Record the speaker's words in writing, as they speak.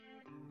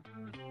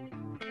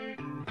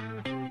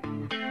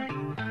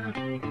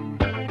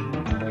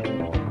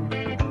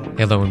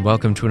Hello and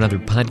welcome to another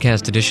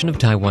podcast edition of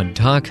Taiwan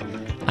Talk,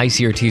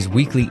 ICRT's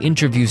weekly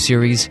interview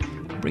series,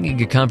 bringing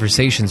you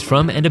conversations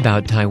from and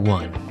about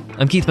Taiwan.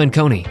 I'm Keith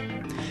Manconi.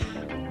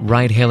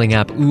 Ride-hailing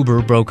app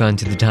Uber broke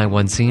onto the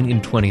Taiwan scene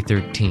in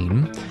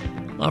 2013,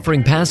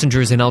 offering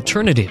passengers an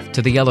alternative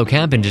to the yellow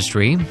cab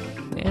industry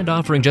and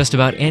offering just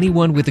about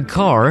anyone with a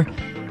car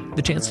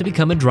the chance to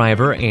become a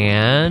driver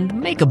and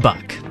make a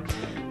buck.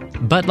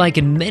 But like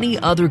in many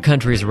other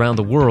countries around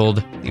the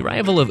world, the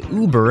arrival of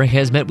Uber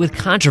has met with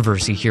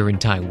controversy here in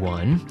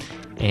Taiwan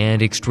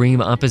and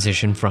extreme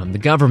opposition from the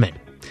government.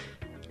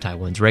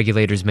 Taiwan's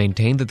regulators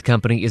maintain that the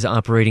company is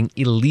operating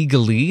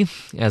illegally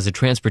as a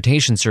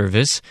transportation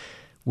service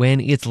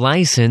when its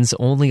license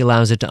only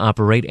allows it to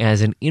operate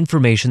as an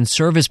information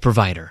service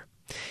provider.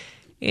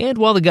 And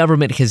while the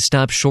government has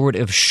stopped short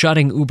of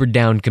shutting Uber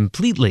down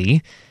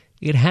completely,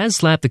 it has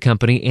slapped the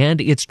company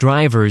and its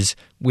drivers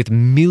with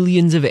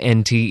millions of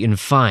NT in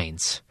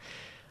fines.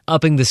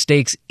 Upping the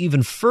stakes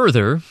even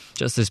further,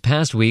 just this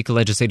past week, a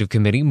legislative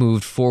committee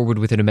moved forward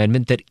with an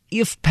amendment that,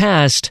 if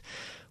passed,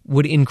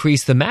 would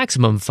increase the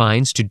maximum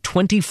fines to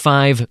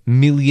 25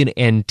 million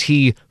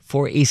NT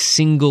for a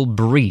single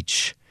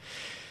breach.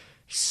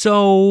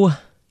 So,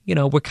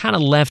 we're kind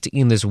of left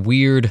in this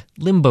weird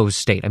limbo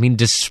state. I mean,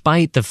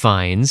 despite the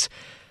fines,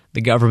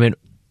 the government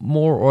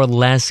more or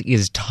less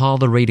is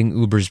tolerating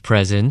Uber's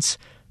presence.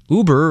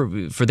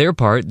 Uber, for their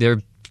part,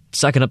 they're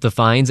sucking up the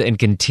fines and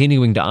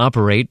continuing to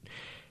operate.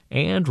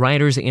 And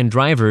riders and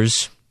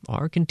drivers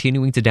are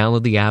continuing to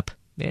download the app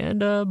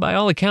and, by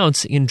all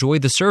accounts, enjoy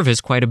the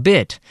service quite a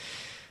bit.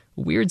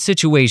 Weird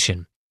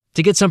situation.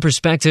 To get some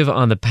perspective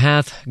on the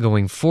path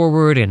going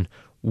forward and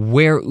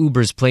where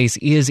Uber's place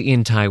is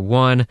in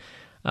Taiwan,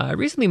 I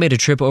recently made a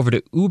trip over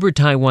to Uber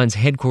Taiwan's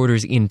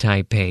headquarters in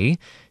Taipei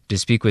to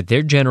speak with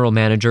their general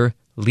manager,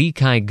 Lee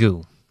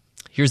Kai-gu.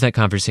 Here's that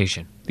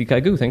conversation. Lee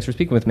Kai-gu, thanks for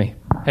speaking with me.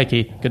 Hey,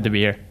 Keith. Good to be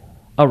here.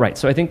 All right,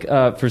 so I think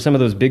for some of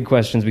those big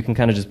questions, we can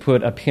kind of just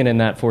put a pin in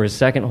that for a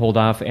second, hold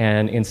off,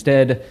 and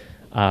instead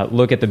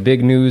look at the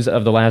big news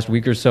of the last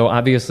week or so.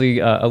 Obviously,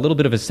 a little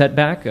bit of a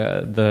setback.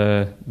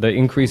 The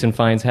increase in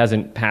fines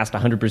hasn't passed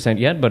 100%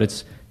 yet, but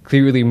it's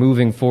clearly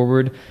moving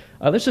forward.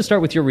 Let's just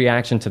start with your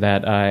reaction to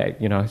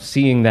that,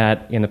 seeing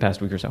that in the past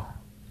week or so.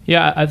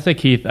 Yeah, I'd say,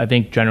 Keith, I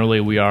think generally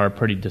we are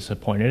pretty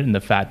disappointed in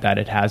the fact that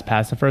it has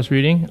passed the first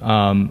reading.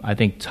 I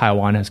think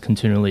Taiwan has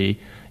continually,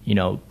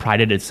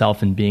 prided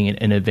itself in being an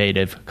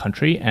innovative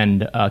country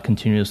and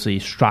continuously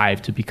strive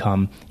to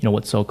become,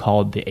 what's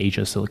so-called the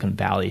Asia Silicon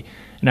Valley.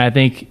 And I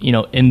think,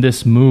 in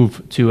this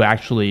move to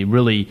actually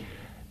really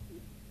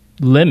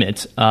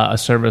limit a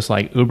service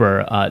like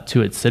Uber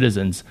to its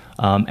citizens,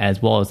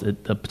 as well as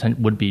the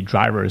would-be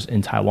drivers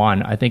in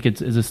Taiwan, I think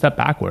it's a step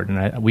backward.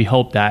 And we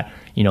hope that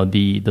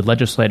the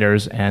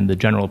legislators and the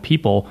general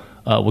people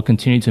will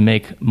continue to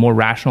make more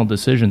rational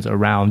decisions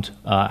around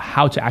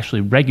how to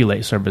actually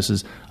regulate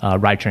services,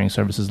 ride-sharing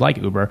services like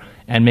Uber,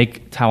 and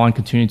make Taiwan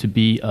continue to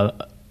be an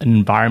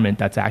environment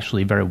that's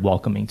actually very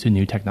welcoming to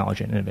new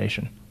technology and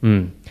innovation.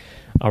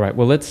 All right,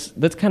 well, let's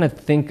kind of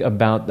think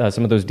about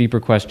some of those deeper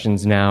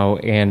questions now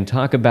and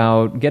talk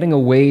about getting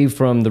away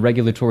from the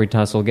regulatory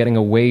tussle, getting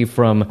away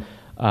from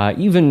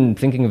even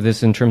thinking of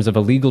this in terms of a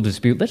legal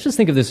dispute. Let's just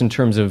think of this in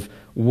terms of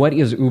what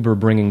is Uber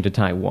bringing to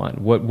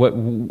Taiwan?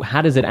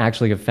 How does it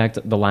actually affect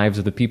the lives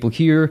of the people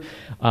here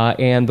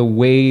and the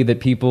way that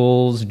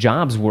people's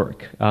jobs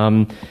work?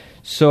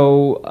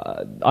 So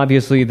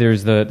obviously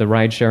there's the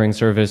ride-sharing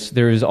service.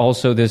 There's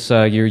also this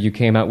year you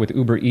came out with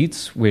Uber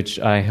Eats, which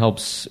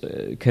helps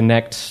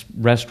connect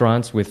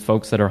restaurants with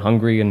folks that are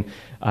hungry and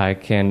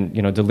can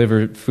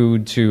deliver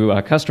food to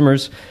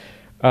customers.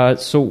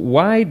 So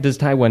why does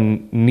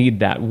Taiwan need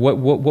that? What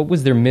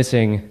was there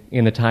missing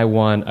in the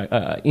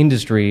Taiwan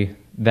industry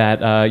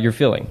that you're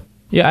feeling?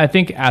 Yeah, I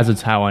think as a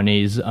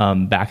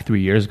Taiwanese, back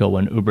 3 years ago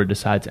when Uber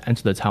decided to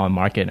enter the Taiwan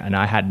market, and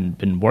I hadn't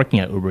been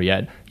working at Uber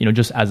yet,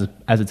 just as a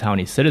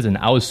Taiwanese citizen,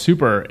 I was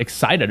super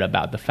excited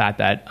about the fact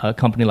that a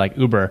company like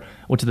Uber,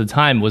 which at the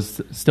time was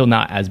still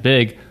not as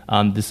big,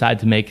 decided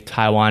to make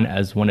Taiwan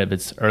as one of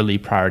its early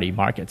priority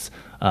markets.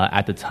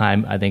 At the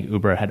time, I think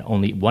Uber had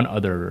only one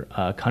other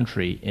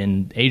country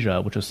in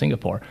Asia, which was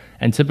Singapore.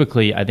 And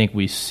typically, I think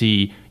we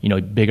see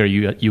bigger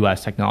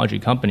U.S. technology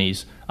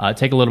companies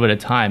take a little bit of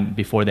time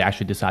before they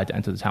actually decide to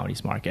enter the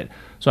Taiwanese market.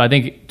 So I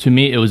think, to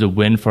me, it was a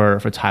win for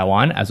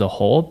Taiwan as a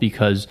whole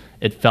because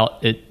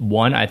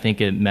I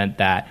think it meant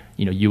that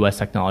U.S.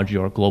 technology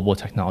or global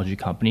technology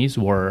companies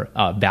were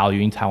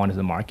valuing Taiwan as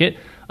a market.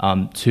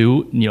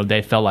 Two,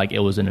 they felt like it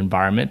was an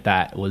environment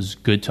that was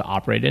good to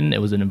operate in.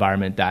 It was an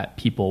environment that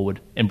people would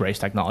embrace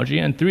technology.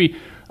 And three,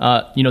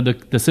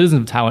 the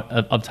citizens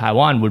of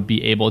Taiwan would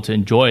be able to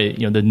enjoy,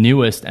 the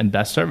newest and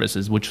best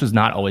services, which was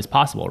not always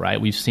possible, right?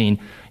 We've seen,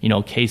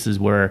 cases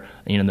where,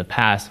 in the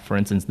past, for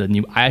instance, the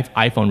new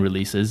iPhone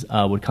releases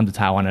would come to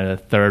Taiwan at a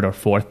third or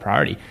fourth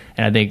priority.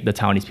 And I think the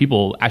Taiwanese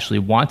people actually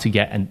want to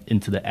get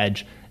into the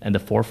edge and the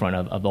forefront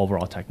of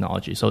overall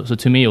technology. So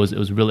to me, it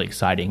was really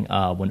exciting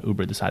when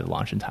Uber decided to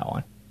launch in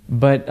Taiwan.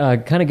 But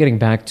kind of getting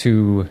back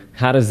to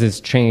how does this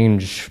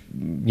change,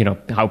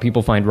 how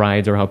people find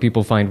rides or how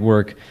people find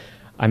work.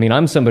 I mean,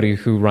 I'm somebody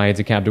who rides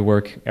a cab to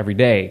work every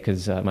day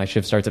because my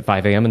shift starts at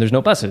 5 a.m. and there's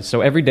no buses.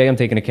 So every day I'm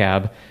taking a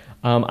cab.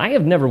 I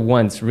have never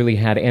once really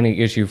had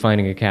any issue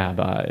finding a cab.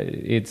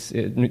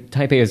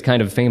 Taipei is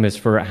kind of famous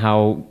for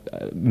how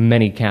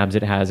many cabs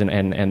it has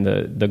and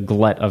the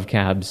glut of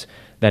cabs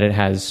that it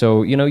has.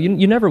 So,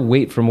 you never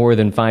wait for more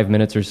than 5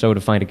 minutes or so to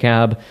find a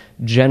cab.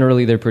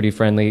 Generally, they're pretty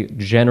friendly.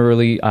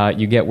 Generally,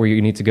 you get where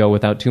you need to go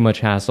without too much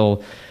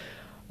hassle.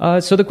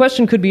 So the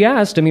question could be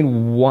asked,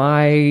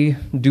 why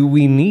do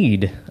we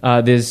need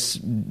this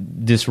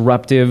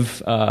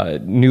disruptive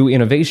new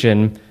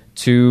innovation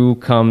to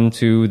come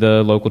to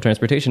the local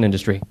transportation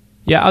industry?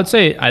 Yeah, I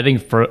think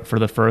for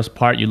the first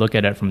part, you look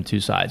at it from two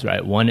sides,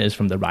 right? One is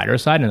from the rider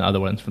side and the other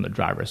one's from the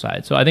driver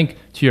side. So I think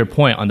to your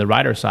point on the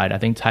rider side, I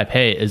think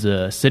Taipei is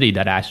a city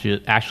that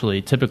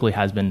actually typically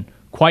has been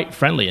quite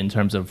friendly in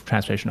terms of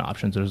transportation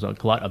options. There's a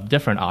glut of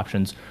different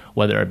options,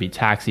 whether it be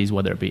taxis,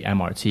 whether it be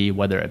MRT,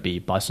 whether it be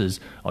buses,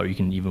 or you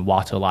can even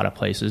walk to a lot of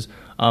places.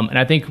 And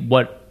I think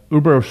what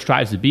Uber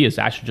strives to be is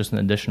actually just an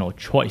additional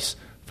choice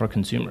for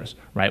consumers,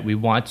 right? We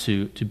want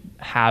to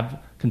have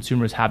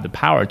consumers have the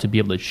power to be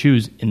able to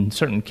choose. In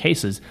certain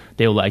cases,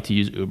 they would like to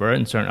use Uber.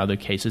 In certain other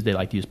cases, they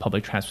like to use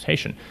public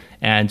transportation.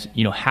 And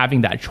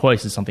having that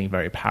choice is something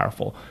very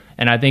powerful.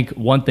 And I think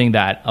one thing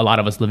that a lot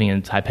of us living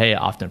in Taipei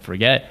often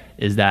forget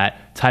is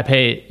that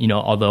Taipei,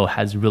 although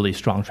has really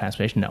strong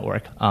transportation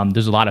network,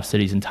 there's a lot of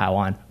cities in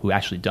Taiwan who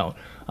actually don't.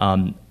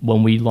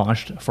 When we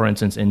launched, for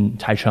instance, in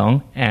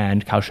Taichung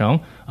and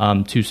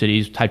Kaohsiung, two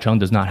cities, Taichung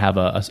does not have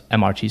a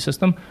MRT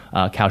system,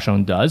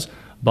 Kaohsiung does.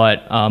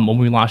 But when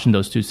we launched in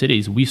those two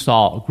cities, we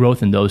saw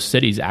growth in those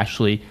cities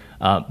actually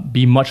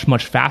be much,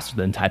 much faster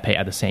than Taipei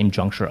at the same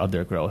juncture of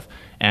their growth.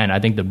 And I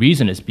think the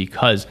reason is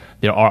because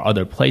there are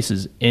other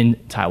places in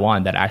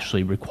Taiwan that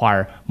actually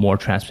require more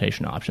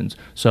transportation options.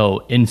 So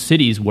in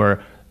cities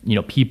where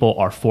people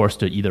are forced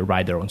to either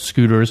ride their own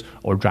scooters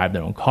or drive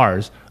their own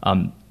cars,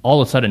 all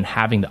of a sudden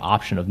having the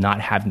option of not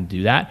having to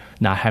do that,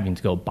 not having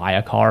to go buy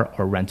a car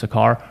or rent a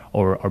car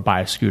or buy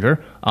a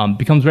scooter,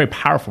 becomes very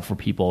powerful for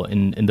people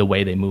in the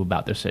way they move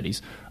about their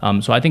cities.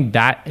 So I think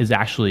that is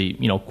actually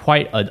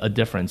quite a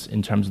difference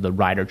in terms of the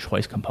rider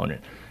choice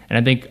component. And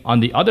I think on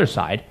the other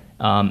side,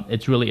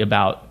 it's really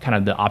about kind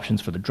of the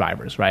options for the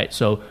drivers, right?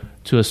 So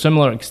to a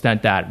similar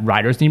extent that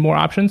riders need more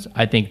options,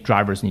 I think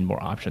drivers need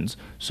more options.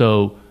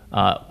 So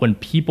when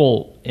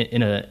people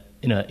in an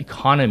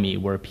economy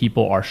where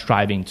people are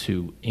striving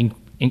to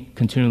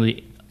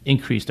continually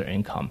increase their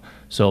income,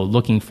 so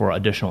looking for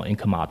additional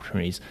income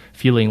opportunities,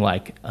 feeling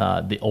like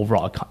the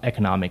overall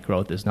economic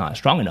growth is not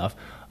strong enough,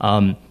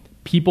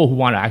 people who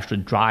want to actually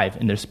drive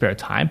in their spare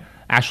time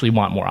actually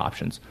want more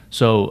options.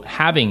 So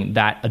having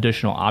that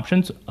additional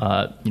options,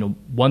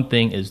 one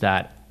thing is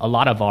that a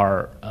lot of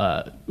our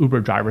Uber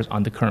drivers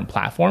on the current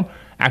platform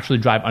actually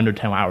drive under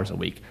 10 hours a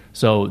week.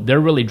 So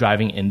they're really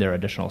driving in their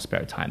additional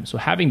spare time. So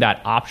having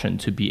that option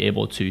to be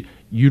able to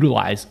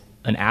utilize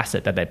an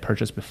asset that they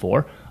purchased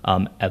before,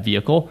 a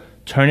vehicle,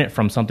 turn it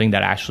from something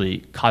that actually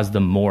caused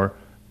them more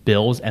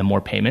bills and more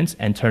payments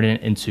and turn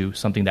it into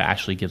something that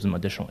actually gives them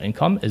additional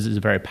income is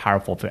very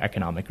powerful for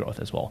economic growth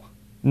as well.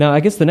 Now,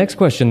 I guess the next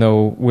question,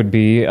 though, would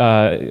be,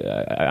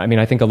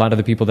 I think a lot of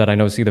the people that I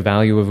know see the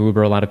value of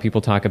Uber. A lot of people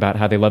talk about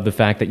how they love the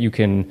fact that you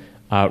can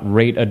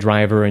rate a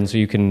driver, and so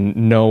you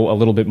can know a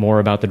little bit more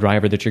about the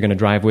driver that you're going to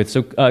drive with.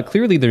 So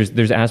clearly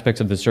there's aspects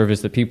of the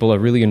service that people are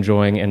really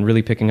enjoying and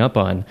really picking up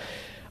on.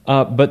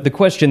 But the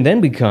question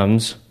then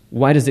becomes,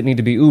 why does it need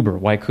to be Uber?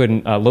 Why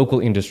couldn't local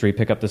industry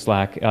pick up the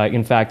slack?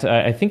 In fact,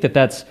 I think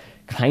that's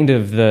kind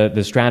of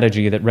the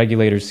strategy that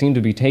regulators seem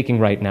to be taking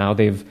right now.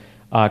 They've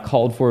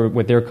called for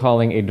what they're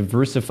calling a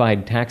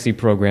diversified taxi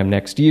program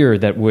next year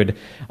that would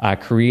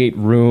create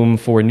room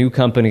for new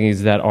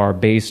companies that are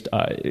based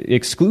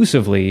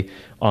exclusively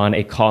on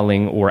a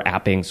calling or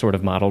apping sort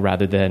of model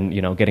rather than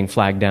getting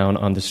flagged down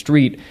on the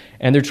street.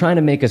 And they're trying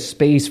to make a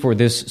space for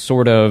this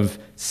sort of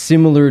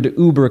similar to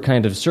Uber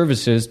kind of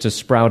services to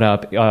sprout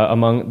up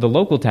among the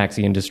local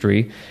taxi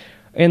industry.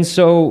 And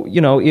so,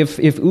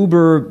 if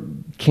Uber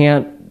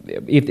can't,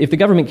 if the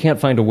government can't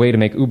find a way to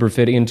make Uber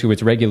fit into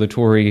its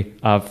regulatory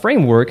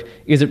framework,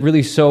 is it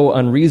really so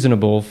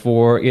unreasonable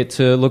for it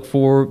to look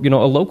for, a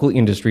local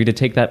industry to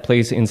take that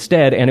place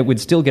instead, and it would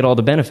still get all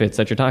the benefits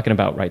that you're talking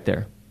about right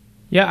there?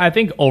 Yeah, I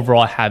think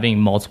overall having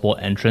multiple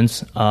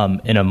entrants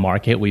in a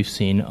market, we've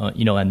seen,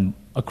 and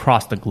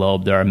across the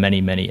globe, there are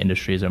many, many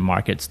industries or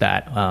markets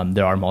that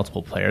there are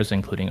multiple players,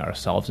 including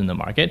ourselves in the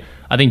market.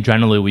 I think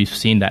generally we've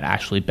seen that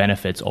actually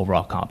benefits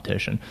overall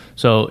competition.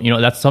 So,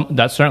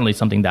 that's certainly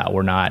something that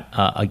we're not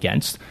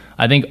against.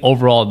 I think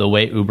overall the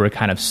way Uber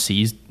kind of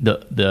sees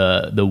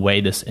the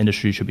way this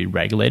industry should be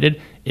regulated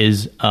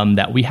is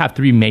that we have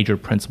three major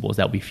principles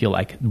that we feel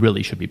like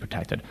really should be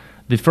protected.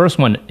 The first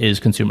one is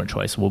consumer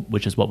choice,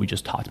 which is what we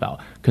just talked about.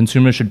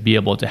 Consumers should be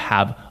able to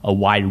have a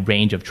wide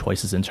range of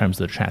choices in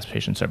terms of the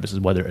transportation services,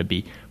 whether it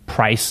be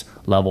price,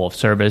 level of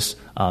service,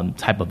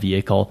 type of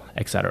vehicle,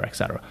 et cetera, et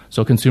cetera.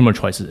 So consumer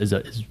choice is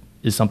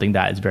something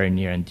that is very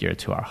near and dear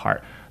to our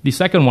heart. The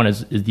second one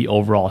is the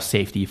overall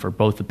safety for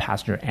both the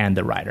passenger and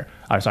the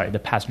the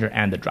passenger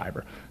and the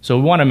driver. So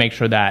we want to make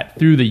sure that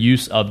through the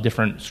use of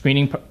different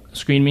screening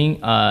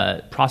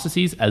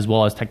processes as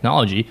well as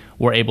technology,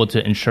 we're able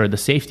to ensure the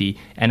safety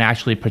and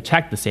actually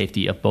protect the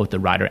safety of both the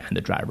rider and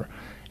the driver.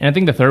 And I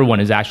think the third one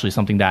is actually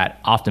something that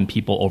often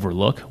people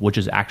overlook, which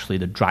is actually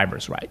the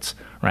driver's rights,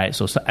 right?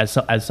 So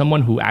as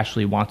someone who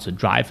actually wants to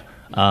drive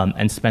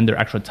and spend their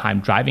extra time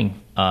driving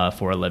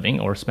for a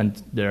living or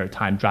spend their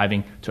time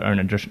driving to earn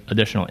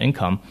additional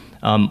income,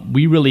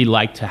 we really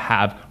like to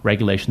have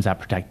regulations that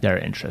protect their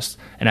interests.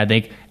 And I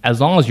think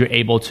as long as you're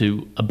able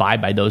to abide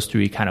by those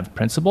three kind of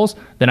principles,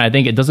 then I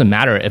think it doesn't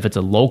matter if it's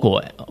a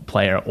local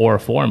player or a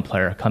foreign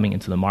player coming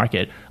into the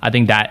market. I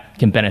think that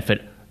can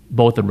benefit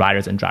both the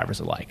riders and drivers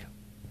alike.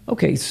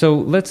 Okay, so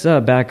let's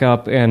back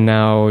up and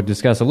now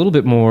discuss a little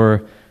bit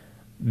more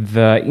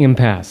the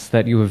impasse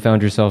that you have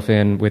found yourself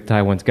in with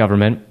Taiwan's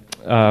government.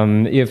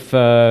 If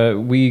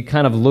we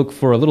kind of look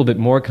for a little bit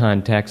more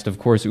context, of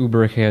course,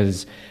 Uber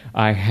has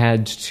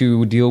had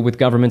to deal with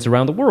governments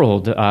around the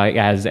world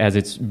as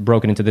it's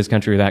broken into this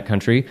country or that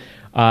country.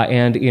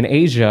 And in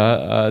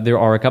Asia, there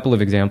are a couple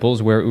of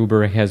examples where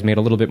Uber has made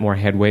a little bit more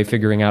headway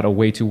figuring out a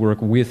way to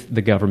work with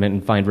the government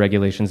and find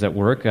regulations that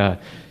work.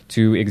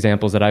 Two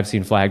examples that I've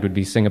seen flagged would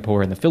be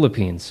Singapore and the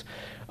Philippines.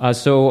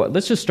 So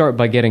let's just start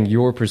by getting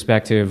your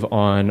perspective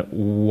on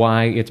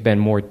why it's been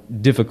more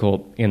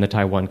difficult in the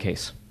Taiwan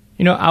case.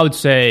 I would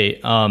say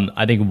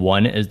I think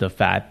one is the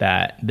fact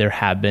that there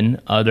have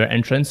been other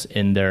entrants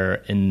in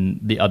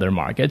the other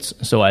markets.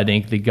 So I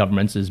think the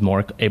government is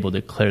more able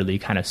to clearly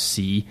kind of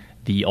see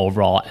the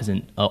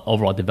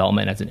overall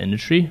development as an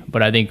industry.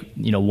 But I think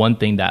one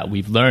thing that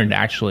we've learned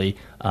actually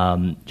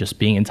just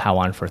being in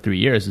Taiwan for 3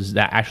 years is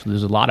that actually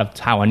there's a lot of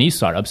Taiwanese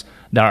startups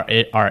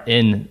that are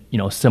in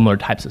similar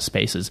types of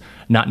spaces,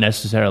 not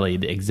necessarily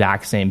the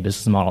exact same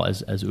business model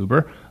as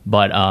Uber,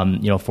 but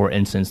for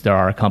instance, there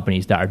are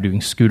companies that are doing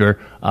scooter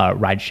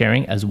ride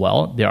sharing as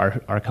well.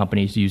 There are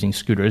companies using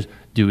scooters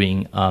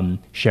doing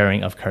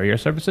sharing of courier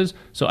services.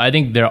 So I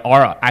think there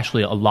are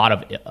actually a lot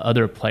of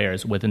other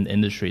players within the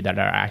industry that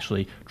are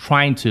actually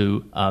trying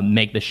to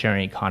make the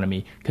sharing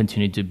economy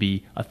continue to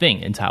be a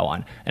thing in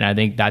Taiwan. And I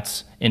think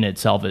that's in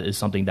itself is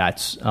something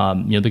that's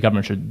the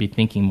government should be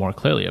thinking more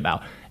clearly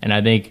about. And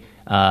I think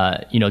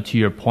to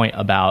your point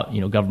about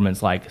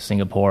governments like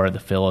Singapore, the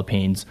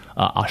Philippines,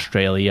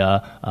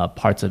 Australia,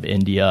 parts of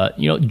India,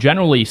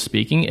 generally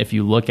speaking, if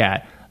you look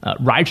at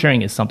ride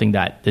sharing is something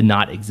that did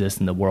not exist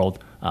in the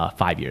world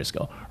 5 years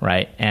ago,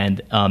 right?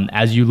 And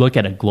as you look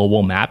at a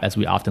global map, as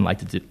we often like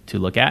to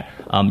look at,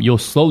 you'll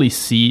slowly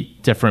see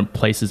different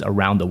places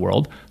around the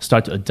world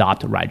start to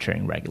adopt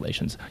ride-sharing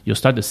regulations. You'll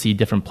start to see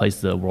different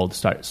places of the world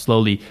start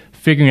slowly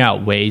figuring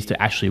out ways to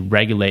actually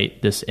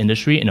regulate this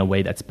industry in a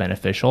way that's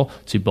beneficial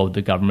to both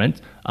the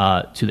government,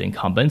 to the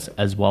incumbents,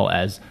 as well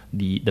as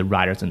the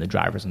riders and the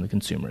drivers and the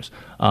consumers.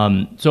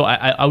 So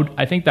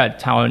I think that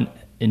Taiwan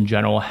in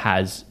general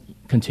has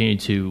continued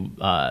to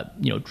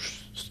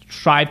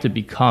strive to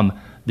become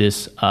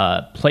this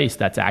place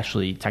that's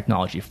actually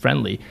technology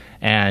friendly,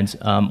 and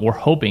we're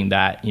hoping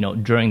that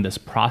during this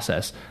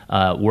process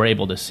we're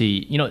able to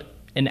see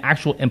in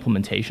actual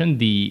implementation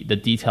the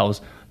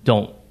details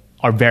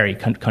are vary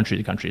country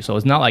to country. So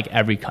it's not like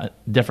every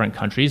different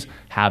countries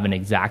have an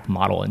exact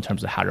model in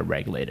terms of how to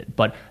regulate it.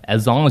 But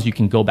as long as you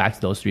can go back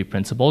to those three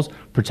principles,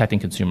 protecting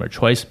consumer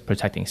choice,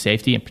 protecting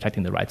safety, and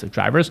protecting the rights of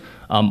drivers,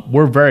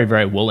 we're very,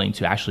 very willing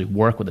to actually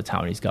work with the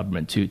Taiwanese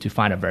government to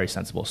find a very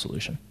sensible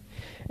solution.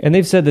 And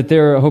they've said that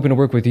they're hoping to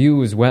work with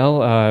you as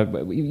well.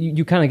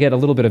 You kind of get a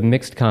little bit of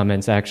mixed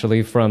comments,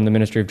 actually, from the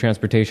Ministry of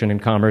Transportation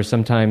and Commerce.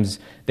 Sometimes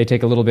they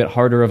take a little bit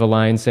harder of a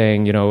line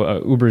saying,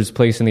 Uber's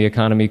place in the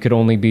economy could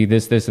only be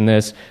this, this, and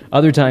this.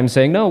 Other times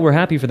saying, no, we're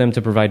happy for them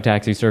to provide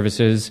taxi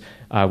services.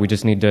 We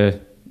just need to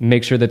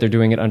make sure that they're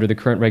doing it under the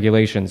current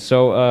regulations.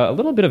 So a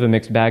little bit of a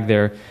mixed bag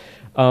there.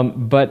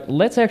 But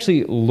let's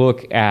actually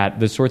look at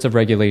the sorts of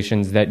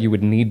regulations that you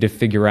would need to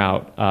figure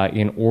out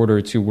in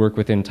order to work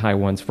within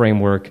Taiwan's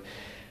framework.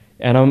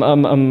 And I'm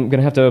going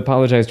to have to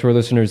apologize to our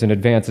listeners in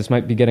advance. This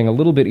might be getting a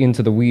little bit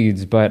into the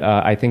weeds, but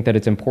I think that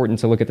it's important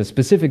to look at the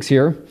specifics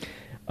here.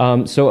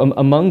 So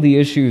among the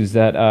issues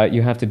that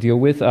you have to deal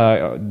with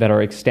that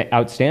are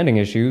outstanding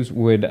issues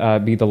would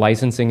be the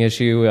licensing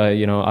issue.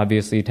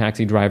 Obviously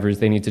taxi drivers,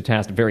 they need to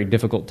pass very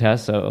difficult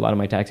tests. A lot of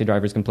my taxi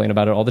drivers complain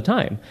about it all the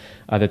time,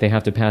 that they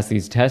have to pass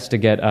these tests to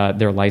get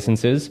their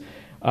licenses.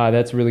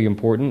 That's really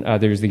important.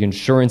 There's the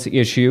insurance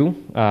issue,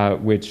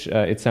 which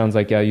it sounds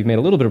like you've made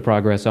a little bit of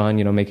progress on,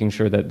 making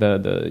sure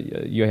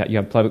that you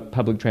have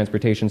public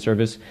transportation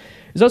service.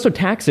 There's also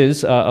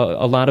taxes.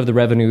 A lot of the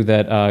revenue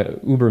that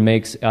Uber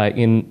makes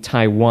in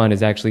Taiwan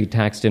is actually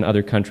taxed in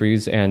other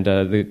countries, and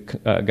the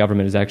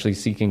government is actually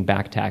seeking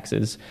back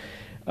taxes.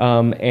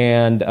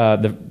 And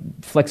the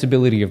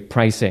flexibility of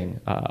pricing.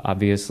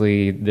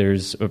 Obviously,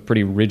 there's a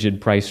pretty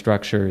rigid price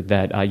structure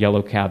that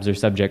yellow cabs are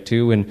subject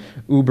to, and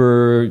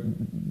Uber,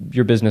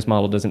 your business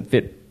model doesn't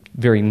fit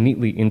very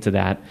neatly into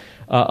that.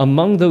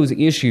 Among those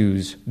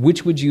issues,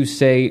 which would you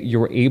say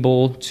you're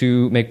able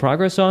to make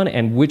progress on,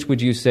 and which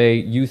would you say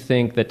you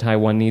think that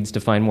Taiwan needs to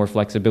find more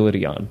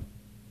flexibility on?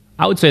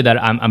 I would say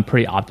that I'm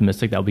pretty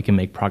optimistic that we can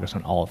make progress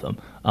on all of them,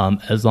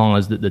 as long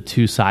as the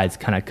two sides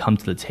kind of come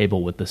to the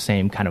table with the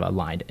same kind of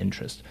aligned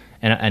interest.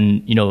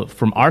 And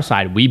from our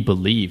side, we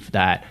believe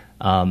that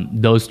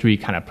those three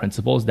kind of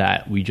principles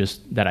that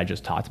I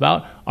just talked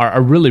about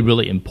are really,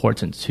 really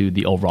important to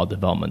the overall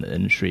development of the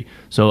industry.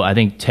 So I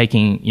think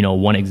taking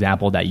one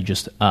example that you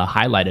just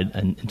highlighted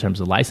in terms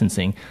of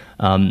licensing.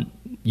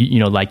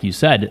 Like you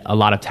said, a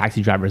lot of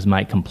taxi drivers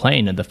might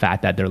complain of the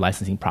fact that their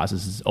licensing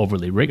process is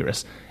overly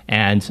rigorous,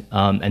 and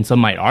some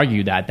might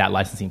argue that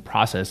licensing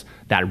process,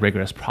 that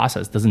rigorous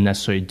process, doesn't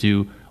necessarily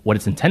do what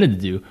it's intended to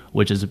do,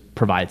 which is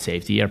provide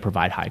safety or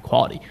provide high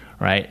quality,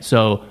 right?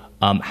 So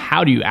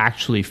how do you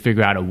actually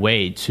figure out a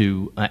way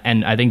to?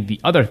 And I think the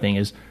other thing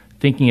is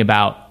thinking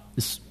about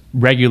this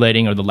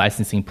regulating or the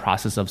licensing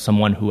process of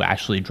someone who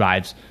actually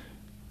drives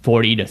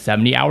 40 to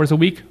 70 hours a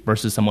week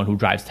versus someone who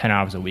drives 10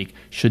 hours a week.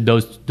 Should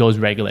those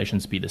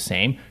regulations be the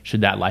same?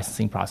 Should that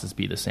licensing process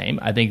be the same?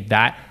 I think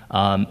that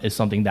is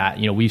something that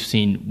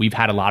we've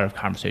had a lot of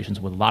conversations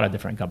with a lot of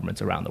different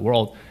governments around the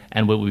world,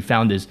 and what we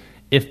found is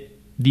if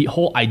the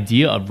whole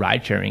idea of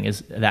ride sharing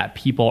is that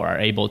people are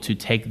able to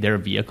take their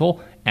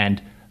vehicle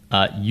and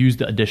use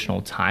the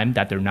additional time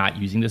that they're not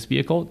using this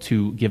vehicle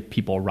to give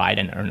people a ride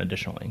and earn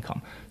additional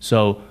income.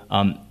 So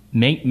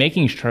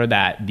making sure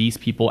that these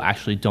people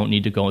actually don't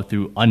need to go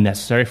through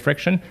unnecessary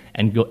friction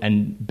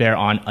and bear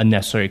on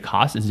unnecessary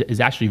costs is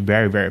actually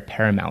very, very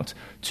paramount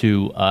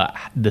to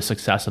the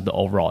success of the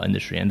overall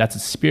industry. And that's the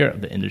spirit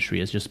of the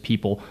industry, is just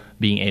people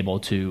being able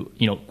to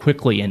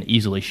quickly and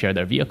easily share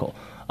their vehicle.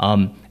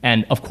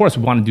 And of course,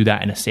 we want to do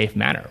that in a safe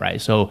manner,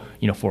 right? So,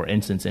 for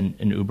instance, in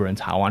Uber in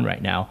Taiwan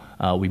right now,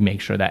 we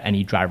make sure that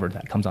any driver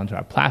that comes onto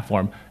our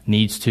platform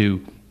needs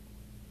to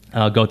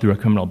go through a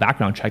criminal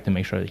background check to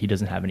make sure that he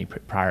doesn't have any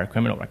prior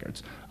criminal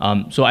records.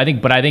 So I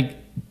think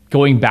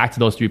going back to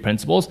those three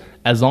principles,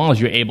 as long as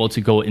you're able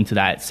to go into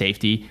that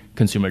safety,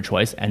 consumer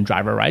choice, and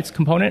driver rights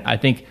component, I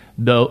think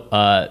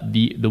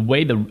the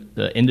way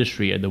the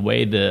industry, or the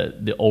way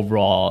the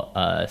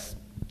overall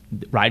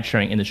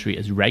ride-sharing industry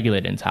is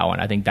regulated in Taiwan,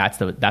 I think that's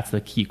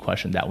the key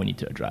question that we need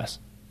to address.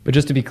 But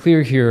just to be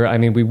clear here, I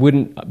mean, we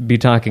wouldn't be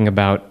talking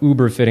about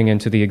Uber fitting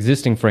into the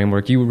existing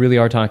framework. You really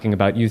are talking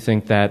about, you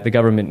think that the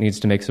government needs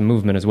to make some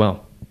movement as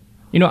well.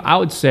 I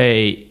would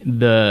say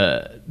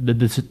the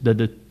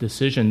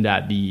decision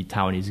that the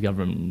Taiwanese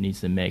government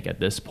needs to make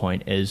at this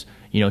point is,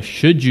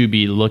 should you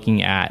be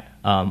looking at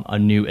a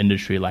new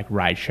industry like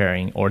ride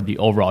sharing or the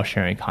overall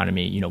sharing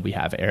economy? We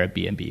have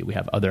Airbnb, we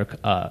have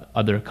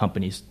other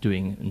companies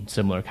doing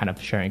similar kind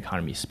of sharing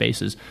economy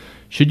spaces.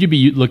 Should you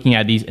be looking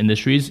at these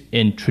industries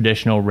in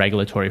traditional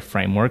regulatory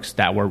frameworks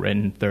that were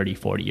written 30,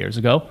 40 years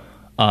ago?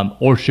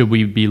 Or should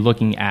we be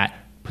looking at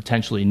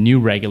potentially new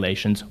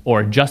regulations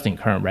or adjusting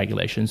current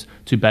regulations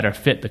to better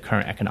fit the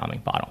current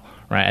economic model,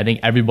 right? I think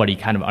everybody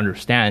kind of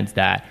understands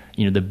that,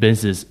 the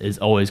business is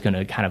always going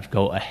to kind of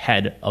go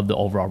ahead of the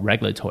overall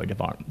regulatory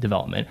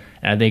development.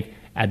 And I think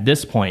at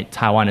this point,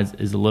 Taiwan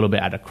is a little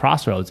bit at a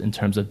crossroads in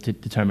terms of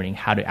determining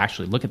how to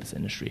actually look at this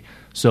industry.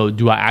 So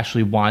do I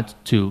actually want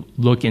to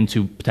look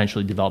into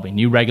potentially developing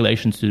new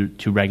regulations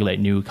to regulate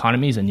new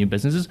economies and new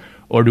businesses?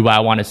 Or do I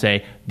want to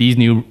say these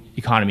new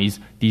economies,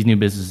 these new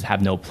businesses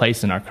have no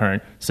place in our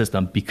current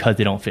system because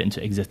they don't fit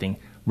into existing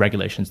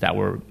regulations that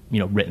were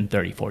written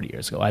 30, 40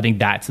 years ago? I think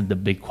that's the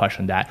big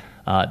question that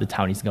the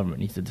Taiwanese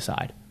government needs to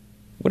decide.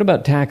 What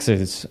about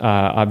taxes?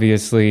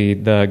 Obviously,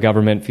 the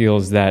government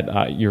feels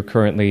that you're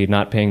currently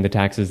not paying the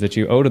taxes that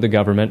you owe to the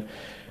government.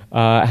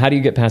 How do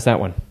you get past that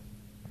one?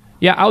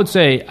 Yeah, I would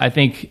say, I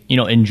think,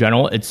 in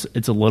general, it's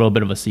a little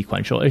bit of a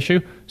sequential issue.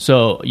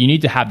 So you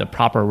need to have the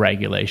proper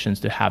regulations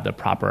to have the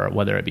proper,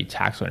 whether it be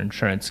tax or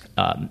insurance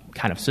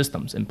kind of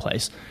systems in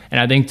place. And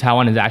I think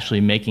Taiwan is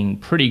actually making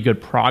pretty good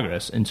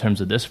progress in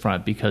terms of this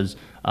front, because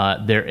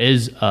there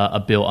is a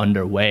bill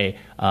underway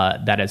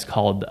that is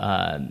called,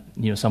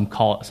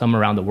 some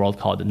around the world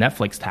call it the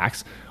Netflix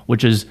tax,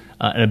 which is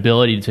an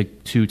ability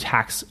to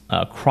tax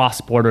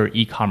cross-border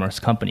e-commerce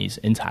companies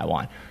in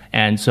Taiwan.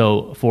 And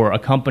so for a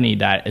company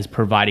that is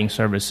providing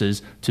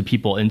services to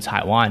people in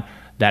Taiwan,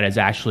 that is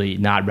actually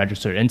not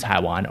registered in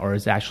Taiwan or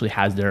is actually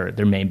has their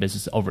main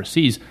business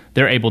overseas,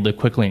 they're able to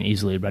quickly and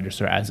easily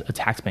register as a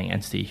taxpaying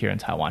entity here in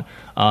Taiwan.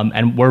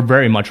 And we're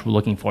very much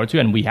looking forward to,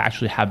 and we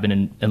actually have been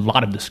in a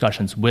lot of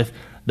discussions with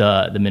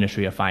the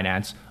Ministry of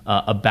Finance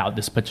about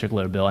this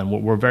particular bill, and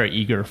we're very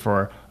eager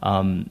for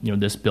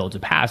this bill to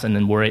pass, and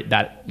then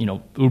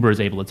Uber is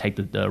able to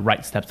take the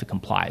right steps to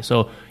comply.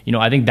 So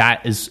I think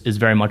that is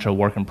very much a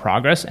work in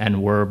progress,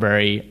 and we're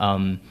very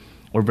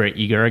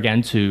eager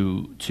again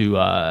to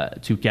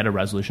get a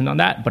resolution on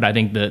that. But I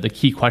think the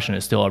key question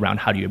is still around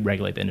how do you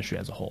regulate the industry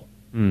as a whole.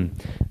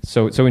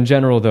 So in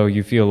general, though,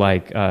 you feel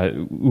like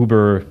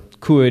Uber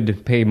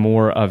could pay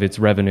more of its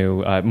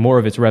revenue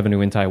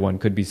in Taiwan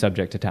could be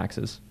subject to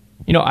taxes?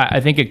 I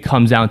think it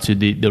comes down to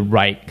the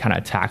right kind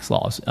of tax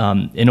laws.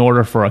 In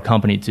order for a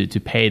company to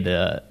pay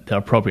the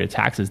appropriate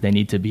taxes, there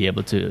needs to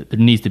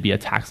be a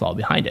tax law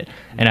behind it.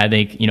 And I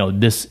think,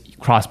 this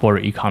cross-border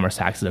e-commerce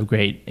tax is a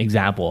great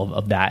example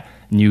of that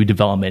new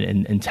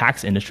development in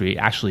tax industry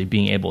actually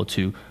being able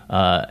to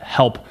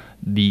help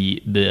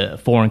the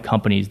foreign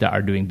companies that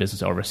are doing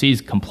business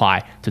overseas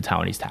comply to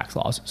Taiwanese tax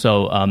laws.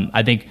 So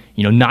I think,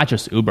 not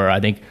just Uber, I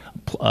think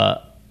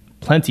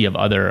plenty of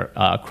other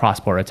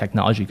cross-border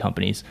technology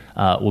companies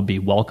will be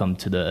welcome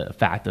to the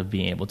fact of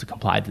being able to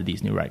comply to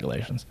these new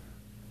regulations.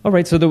 All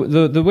right, so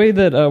the way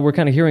that we're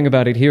kind of hearing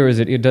about it here is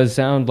it does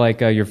sound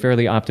like you're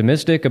fairly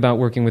optimistic about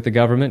working with the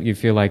government. You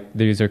feel like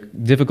these are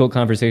difficult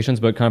conversations,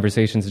 but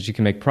conversations that you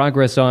can make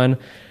progress on.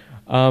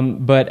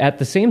 But at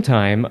the same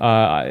time,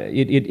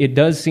 it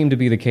does seem to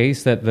be the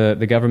case that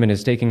the government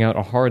is taking out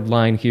a hard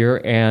line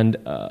here, and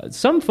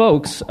some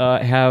folks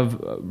have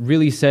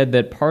really said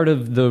that part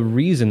of the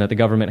reason that the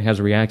government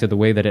has reacted the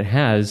way that it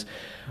has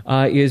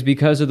is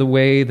because of the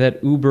way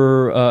that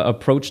Uber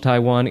approached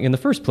Taiwan in the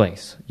first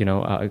place.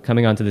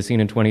 Coming onto the scene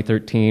in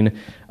 2013,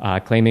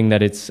 claiming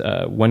that it's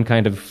one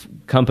kind of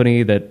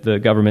company that the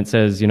government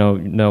says,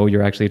 no,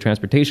 you're actually a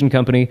transportation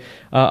company.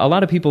 A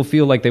lot of people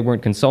feel like they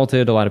weren't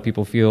consulted. A lot of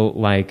people feel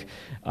like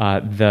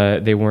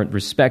they weren't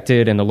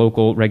respected, and the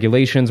local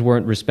regulations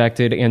weren't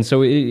respected. And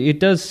so it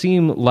does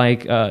seem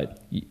like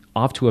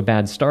off to a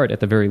bad start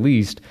at the very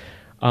least.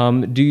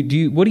 What do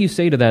you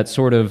say to that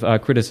sort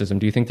of criticism?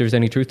 Do you think there's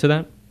any truth to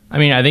that? I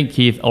mean, I think,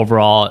 Keith,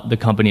 overall, the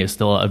company is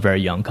still a very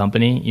young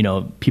company.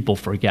 People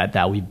forget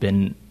that we've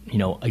been,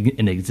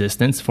 in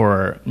existence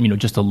for,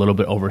 just a little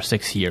bit over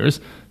 6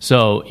 years.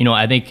 So,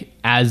 I think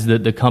as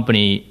the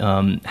company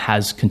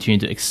has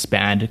continued to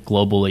expand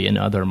globally in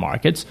other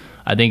markets,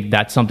 I think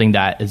that's something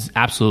that is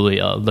absolutely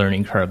a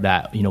learning curve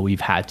that,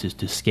 we've had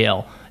to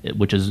scale,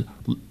 which is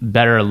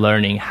better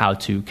learning how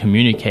to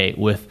communicate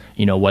with,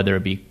 whether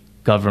it be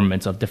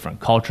governments of different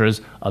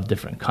cultures, of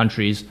different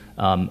countries,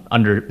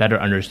 better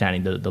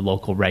understanding the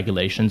local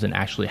regulations and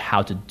actually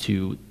how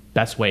to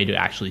best way to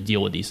actually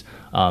deal with these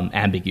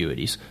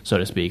ambiguities, so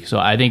to speak. So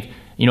I think,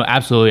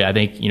 absolutely, I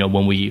think,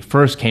 when we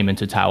first came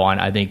into Taiwan,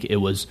 I think it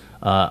was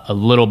a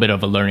little bit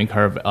of a learning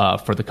curve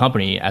for the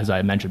company. As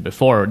I mentioned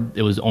before,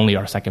 it was only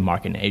our second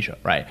market in Asia,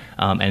 right?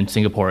 And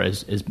Singapore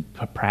is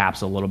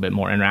perhaps a little bit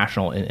more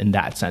international in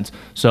that sense.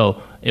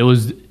 So it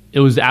was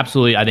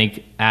absolutely, I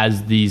think,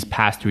 as these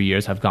past 3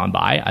 years have gone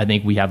by, I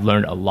think we have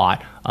learned a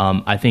lot.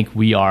 I think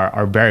we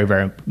are very,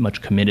 very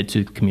much committed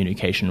to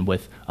communication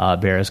with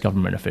various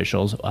government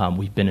officials.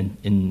 We've been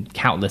in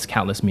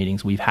countless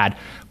meetings. We've had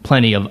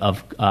plenty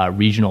of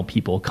regional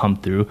people come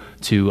through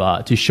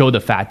to show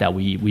the fact that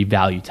we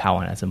value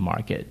Taiwan as a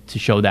market, to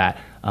show that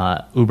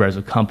Uber as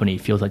a company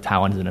feels like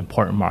Taiwan is an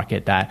important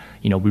market that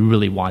we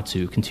really want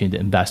to continue to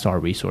invest our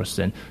resources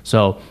in.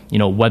 So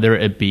whether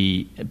it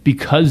be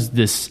because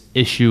this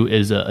issue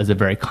is a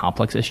very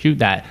complex issue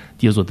that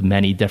deals with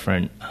many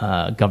different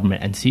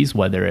government entities,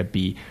 whether it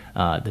be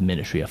the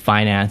Ministry of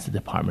Finance, the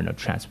Department of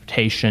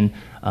Transportation,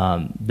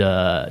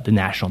 the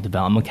National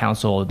Development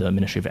Council, the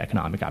Ministry of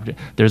Economic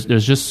Opportunity.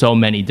 There's just so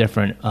many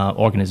different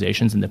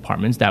organizations and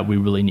departments that we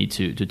really need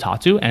to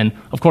talk to, and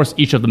of course,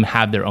 each of them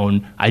have their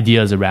own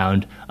ideas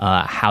around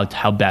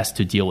how best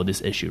to deal with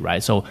this issue,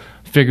 right? So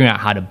figuring out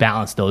how to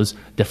balance those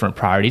different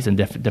priorities and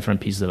different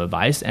pieces of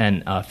advice,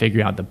 and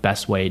figuring out the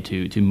best way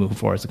to move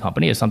forward as a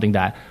company is something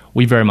that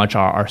we very much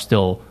are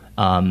still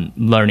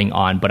learning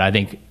on. But I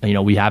think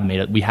we have made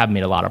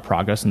a lot of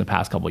progress in the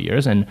past couple of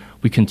years, and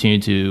we continue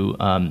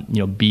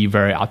to be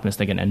very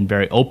optimistic and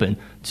very open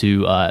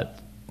to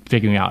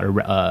figuring out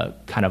a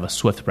kind of a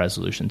swift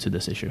resolution to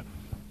this issue.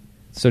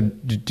 So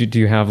do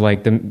you have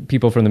like the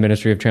people from the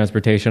Ministry of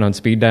Transportation on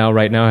speed dial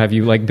right now? Have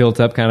you like built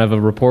up kind of a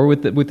rapport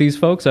with these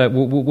folks?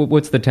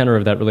 What's the tenor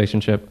of that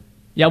relationship?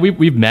 Yeah,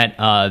 we've met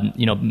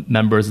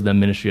members of the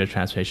Ministry of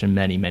Transportation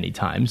many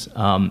times,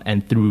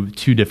 and through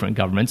two different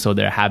governments. So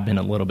there have been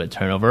a little bit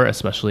turnover,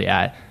 especially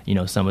at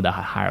some of the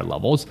higher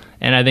levels.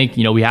 And I think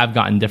we have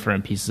gotten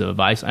different pieces of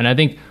advice. And I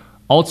think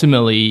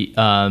ultimately,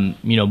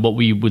 what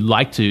we would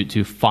like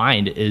to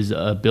find is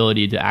an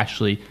ability to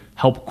actually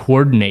help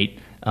coordinate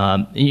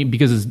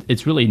because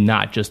it's really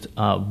not just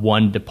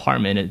one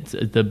department. It's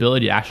the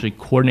ability to actually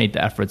coordinate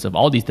the efforts of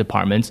all these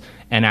departments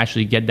and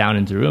actually get down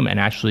into the room and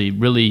actually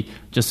really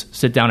just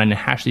sit down and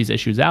hash these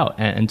issues out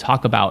and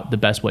talk about the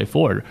best way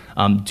forward.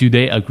 Do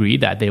they agree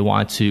that they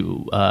want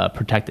to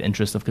protect the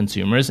interests of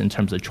consumers in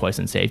terms of choice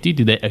and safety?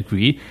 Do they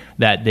agree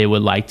that they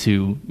would like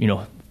to,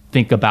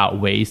 think about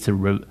ways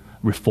to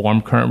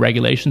reform current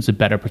regulations to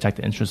better protect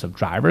the interests of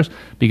drivers?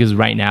 Because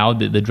right now,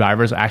 the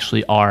drivers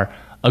actually are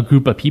a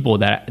group of people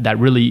that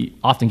really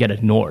often get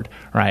ignored,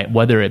 right?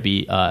 Whether it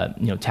be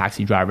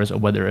taxi drivers or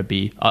whether it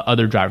be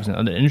other drivers in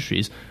other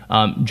industries,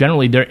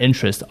 generally their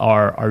interests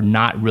are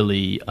not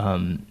really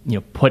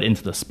put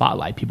into the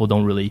spotlight. People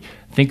don't really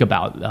think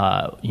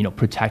about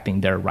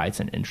protecting their rights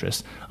and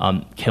interests.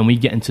 Can we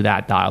get into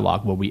that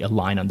dialogue where we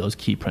align on those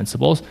key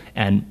principles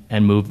and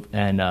move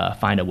and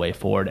find a way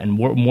forward? And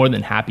we're more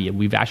than happy.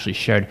 We've actually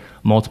shared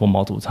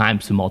multiple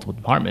times to multiple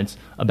departments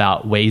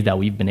about ways that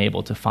we've been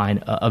able to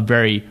find a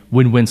very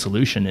win-win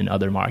solution in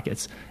other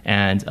markets.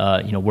 And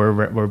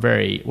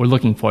we're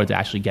looking forward to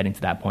actually getting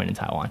to that point in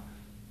Taiwan.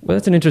 Well,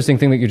 that's an interesting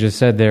thing that you just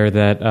said there,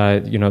 that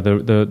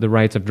the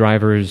rights of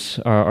drivers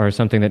are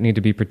something that need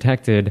to be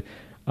protected.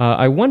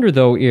 I wonder,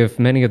 though, if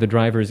many of the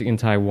drivers in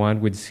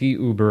Taiwan would see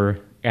Uber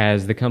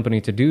as the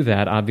company to do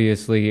that.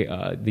 Obviously,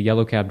 the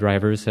yellow cab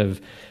drivers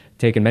have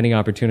taken many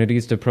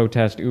opportunities to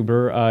protest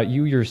Uber.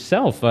 You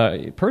yourself,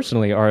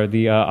 personally, are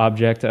the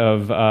object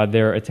of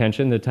their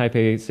attention. The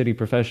Taipei City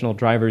Professional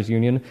Drivers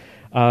Union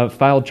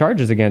filed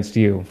charges against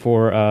you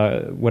for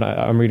what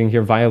I'm reading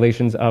here,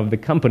 violations of the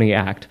Company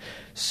Act.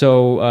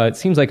 So it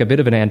seems like a bit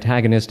of an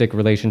antagonistic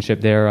relationship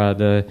there.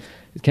 The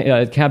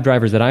cab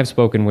drivers that I've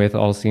spoken with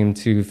all seem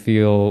to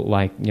feel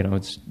like,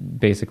 it's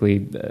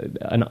basically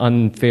an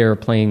unfair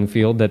playing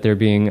field that they're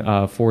being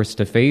forced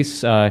to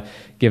face,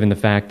 given the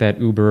fact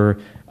that Uber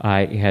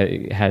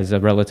has a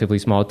relatively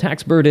small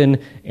tax burden,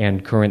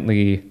 and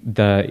currently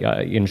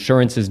the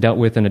insurance is dealt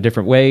with in a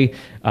different way.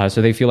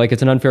 So they feel like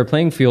it's an unfair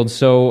playing field.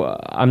 So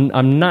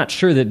I'm not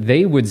sure that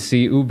they would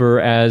see Uber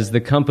as the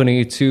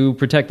company to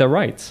protect their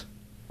rights.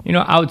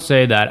 I would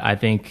say that I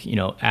think,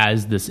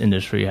 as this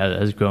industry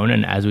has grown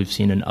and as we've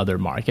seen in other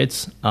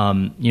markets,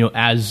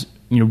 as,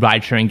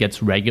 ride sharing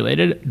gets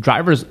regulated,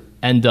 drivers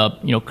end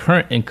up,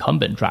 current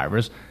incumbent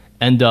drivers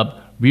end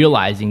up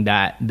realizing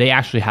that they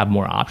actually have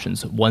more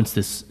options once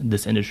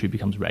this industry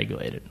becomes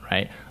regulated,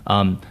 right?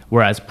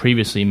 Whereas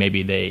previously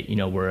maybe they,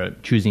 were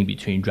choosing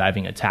between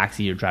driving a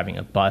taxi or driving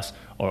a bus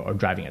or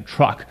driving a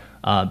truck.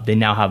 They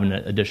now have an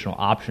additional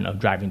option of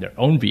driving their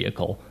own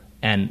vehicle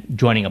and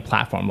joining a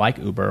platform like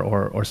Uber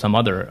or some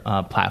other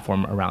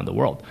platform around the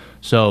world.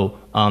 So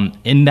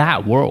in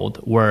that world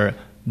where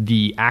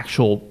the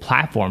actual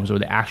platforms or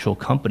the actual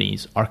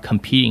companies are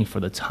competing for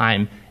the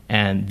time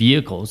and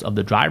vehicles of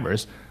the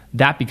drivers,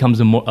 that becomes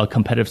a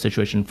competitive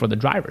situation for the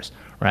drivers,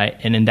 right?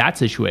 And in that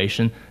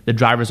situation, the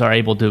drivers are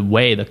able to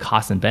weigh the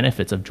costs and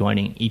benefits of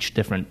joining each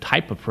different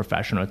type of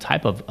profession or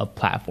type of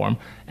platform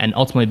and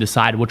ultimately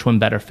decide which one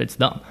better fits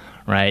them,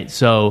 right?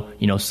 So,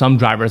 some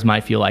drivers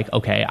might feel like,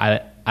 okay,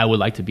 I would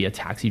like to be a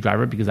taxi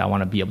driver because I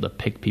want to be able to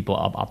pick people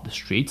up off the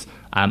streets.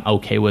 I'm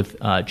okay with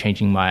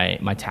changing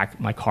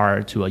my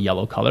car to a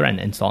yellow color and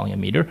installing a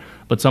meter.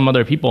 But some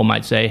other people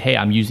might say, hey,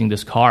 I'm using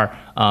this car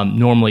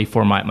normally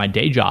for my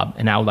day job,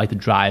 and I would like to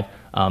drive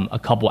a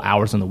couple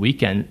hours on the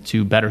weekend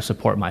to better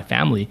support my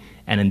family.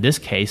 And in this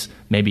case,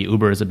 maybe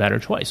Uber is a better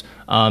choice.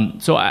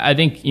 So I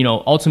think,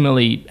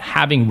 ultimately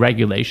having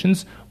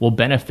regulations will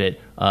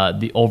benefit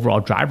the overall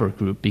driver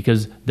group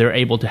because they're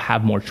able to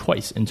have more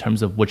choice in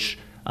terms of which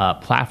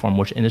platform,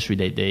 which industry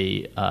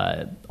they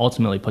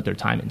ultimately put their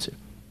time into.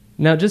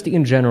 Now, just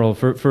in general,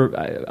 for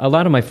a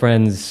lot of my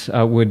friends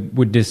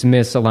would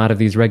dismiss a lot of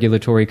these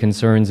regulatory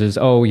concerns as,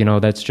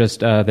 that's just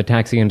the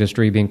taxi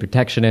industry being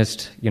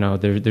protectionist.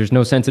 There's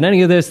no sense in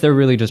any of this. They're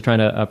really just trying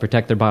to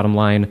protect their bottom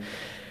line.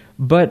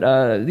 But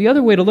the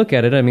other way to look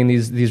at it, I mean,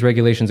 these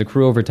regulations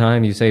accrue over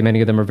time. You say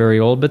many of them are very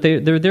old, but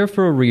they're there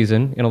for a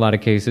reason in a lot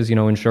of cases.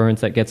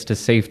 Insurance that gets to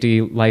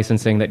safety,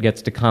 licensing that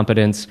gets to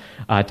competence,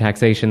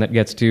 taxation that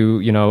gets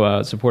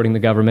to, supporting the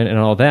government and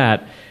all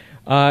that.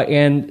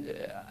 And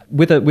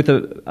with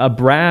a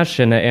brash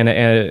and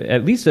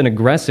at least an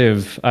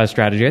aggressive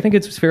strategy, I think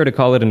it's fair to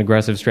call it an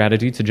aggressive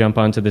strategy to jump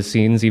onto the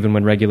scenes even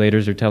when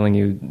regulators are telling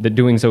you that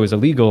doing so is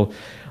illegal.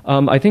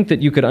 I think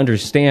that you could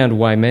understand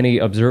why many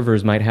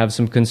observers might have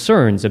some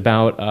concerns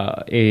about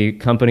a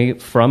company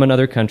from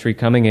another country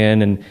coming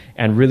in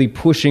and really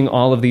pushing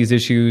all of these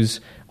issues,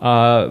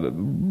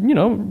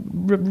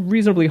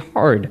 reasonably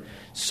hard.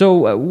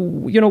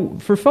 So,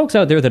 for folks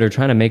out there that are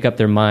trying to make up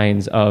their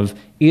minds of,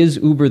 is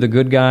Uber the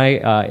good guy,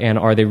 and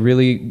are they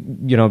really,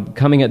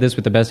 coming at this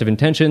with the best of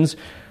intentions,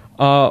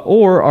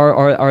 or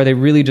are they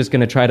really just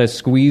going to try to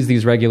squeeze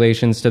these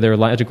regulations to their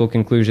logical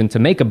conclusion to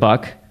make a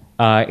buck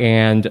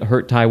and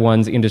hurt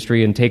Taiwan's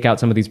industry and take out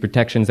some of these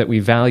protections that we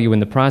value in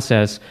the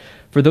process?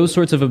 For those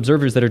sorts of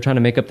observers that are trying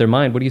to make up their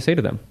mind, what do you say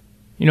to them?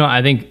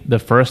 I think the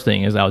first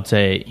thing is I would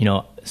say,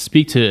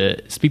 speak to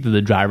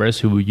the drivers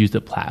who use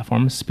the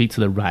platform, speak to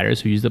the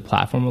riders who use the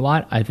platform a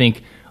lot. I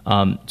think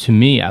To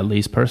me, at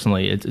least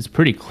personally, it's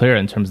pretty clear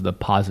in terms of the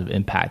positive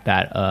impact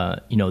that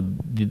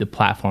the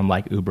platform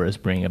like Uber is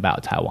bringing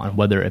about Taiwan,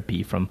 whether it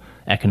be from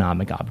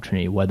economic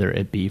opportunity, whether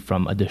it be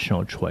from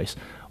additional choice,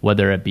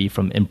 whether it be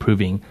from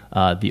improving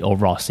the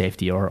overall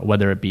safety, or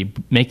whether it be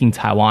making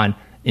Taiwan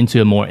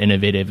into a more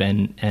innovative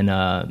and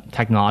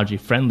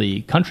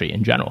technology-friendly country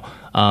in general.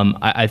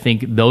 I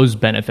think those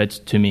benefits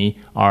to me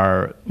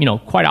are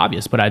quite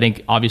obvious. But I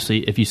think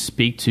obviously if you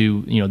speak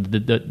to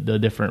the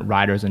different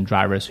riders and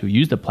drivers who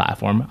use the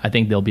platform, I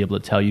think they'll be able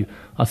to tell you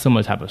a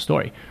similar type of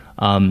story.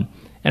 And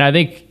I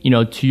think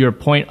to your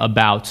point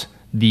about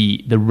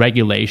the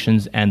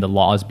regulations and the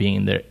laws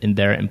being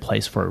in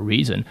place for a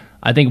reason,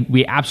 I think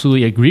we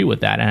absolutely agree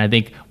with that, and I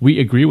think we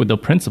agree with the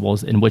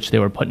principles in which they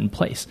were put in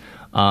place.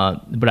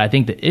 But I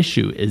think the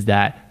issue is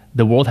that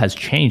the world has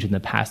changed in the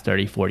past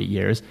 30, 40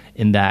 years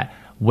in that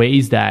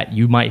ways that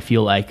you might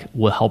feel like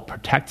will help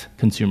protect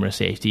consumer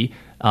safety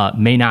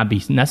may not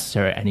be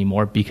necessary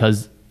anymore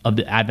because of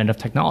the advent of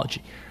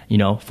technology.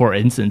 For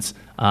instance,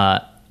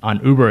 on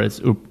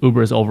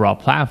Uber's overall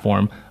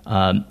platform,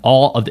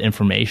 all of the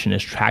information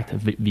is tracked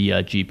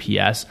via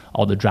GPS.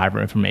 All the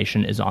driver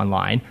information is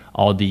online.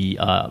 All the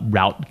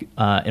route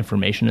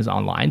information is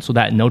online, so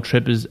that no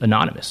trip is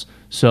anonymous.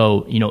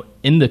 So,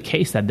 in the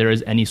case that there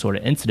is any sort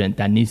of incident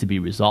that needs to be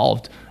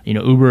resolved,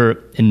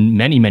 Uber in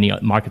many, many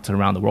markets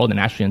around the world, and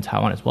actually in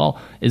Taiwan as well,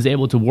 is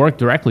able to work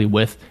directly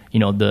with,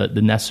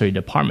 the necessary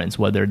departments,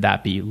 whether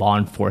that be law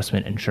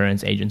enforcement,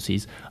 insurance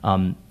agencies,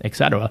 et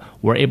cetera.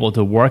 We're able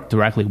to work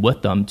directly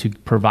with them to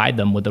provide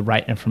them with the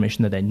right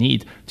information that they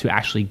need to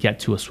actually get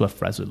to a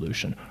swift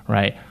resolution,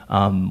 right?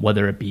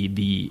 Whether it be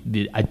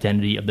the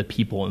identity of the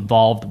people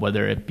involved,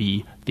 whether it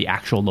be the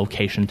actual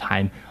location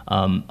time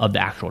of the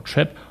actual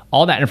trip.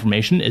 All that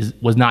information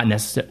was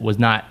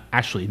not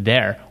actually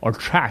there or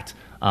tracked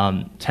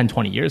 10,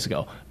 20 years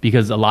ago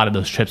because a lot of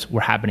those trips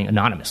were happening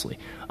anonymously.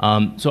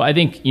 So I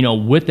think,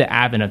 with the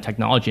advent of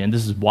technology, and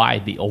this is why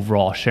the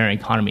overall sharing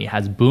economy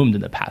has boomed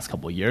in the past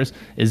couple of years,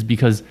 is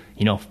because,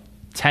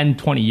 10,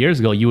 20 years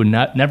ago, you would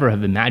never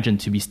have imagined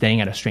to be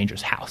staying at a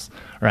stranger's house,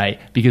 right?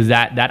 Because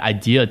that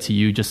idea to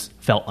you just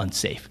felt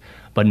unsafe.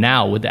 But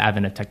now with the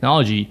advent of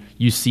technology,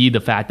 you see the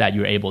fact that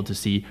you're able to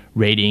see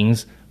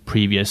ratings,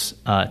 previous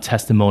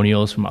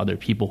testimonials from other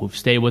people who've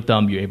stayed with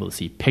them. You're able to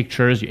see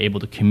pictures. You're able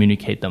to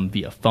communicate them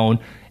via phone.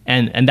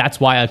 And that's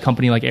why a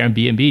company like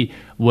Airbnb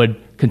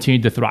would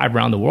continue to thrive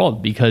around the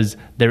world, because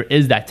there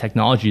is that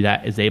technology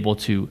that is able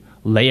to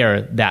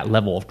layer that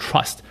level of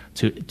trust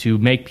to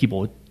make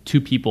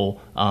two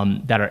people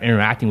that are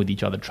interacting with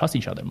each other trust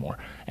each other more.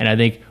 And I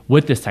think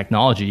with this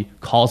technology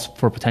calls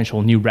for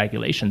potential new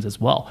regulations as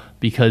well,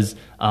 because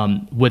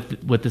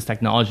with this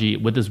technology,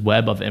 with this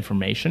web of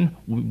information,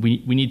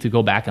 we need to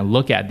go back and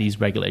look at these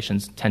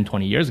regulations 10,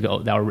 20 years ago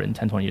that were written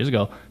 10, 20 years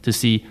ago to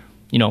see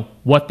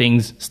what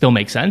things still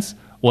make sense,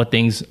 what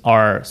things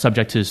are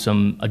subject to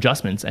some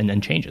adjustments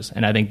and changes.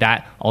 And I think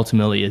that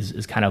ultimately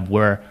is kind of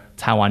where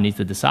Taiwan needs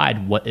to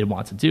decide what it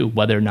wants to do,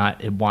 whether or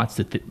not it wants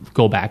to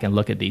go back and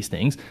look at these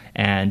things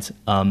and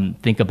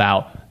think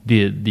about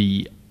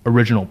the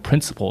original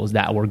principles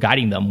that were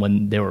guiding them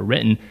when they were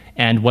written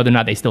and whether or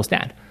not they still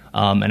stand.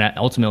 And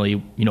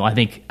ultimately, I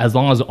think as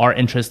long as our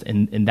interests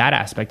in that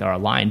aspect are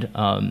aligned,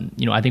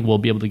 I think we'll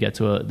be able to get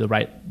to the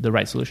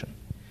right solution.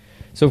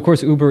 So, of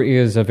course, Uber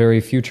is a very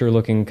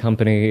future-looking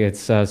company. It's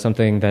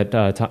something that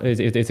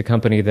it's a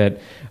company that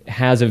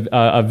has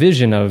a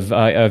vision of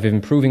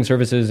improving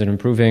services and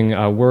improving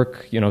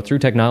work, through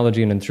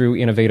technology and through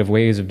innovative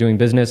ways of doing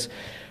business.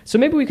 So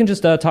maybe we can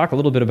just talk a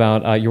little bit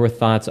about your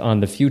thoughts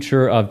on the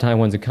future of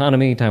Taiwan's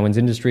economy, Taiwan's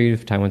industry,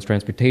 Taiwan's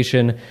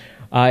transportation.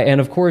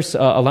 And of course,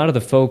 a lot of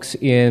the folks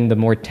in the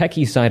more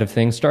techie side of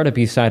things,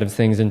 startup-y side of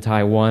things in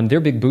Taiwan, they're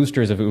big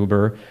boosters of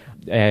Uber.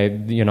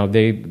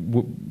 They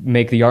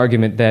make the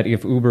argument that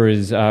if Uber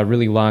is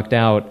really locked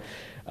out,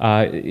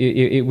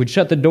 it would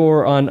shut the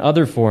door on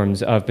other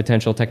forms of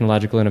potential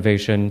technological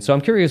innovation. So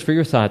I'm curious for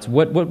your thoughts.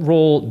 What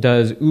role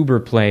does Uber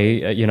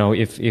play,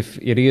 if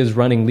it is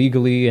running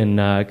legally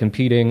and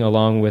competing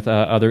along with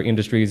other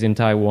industries in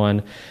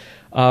Taiwan?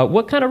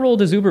 What kind of role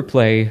does Uber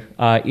play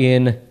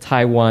in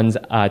Taiwan's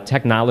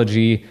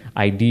technology,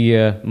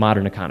 idea,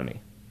 modern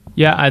economy?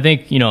 Yeah, I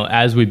think,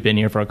 as we've been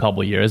here for a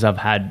couple of years, I've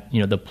had,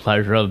 the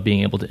pleasure of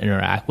being able to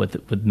interact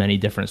with many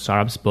different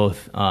startups,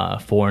 both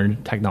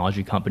foreign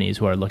technology companies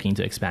who are looking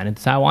to expand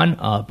into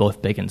Taiwan,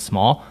 both big and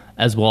small,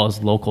 as well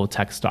as local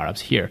tech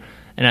startups here.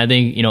 And I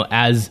think,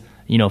 as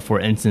for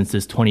instance,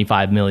 this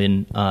 $25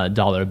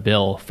 million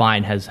bill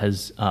fine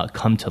has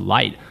come to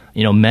light.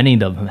 Many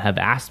of them have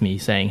asked me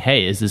saying,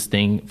 hey, is this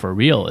thing for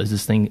real? Is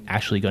this thing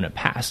actually going to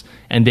pass?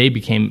 And they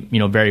became,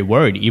 very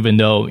worried, even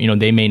though,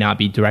 they may not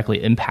be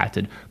directly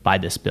impacted by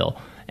this bill.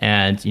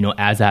 And,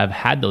 as I've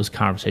had those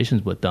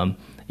conversations with them,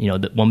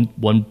 that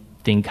one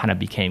thing kind of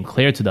became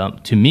clear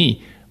to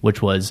me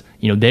which was,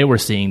 they were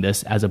seeing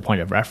this as a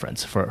point of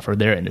reference for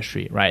their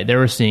industry, right? They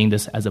were seeing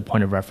this as a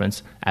point of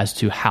reference as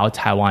to how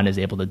Taiwan is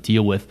able to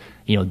deal with,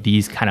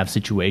 these kind of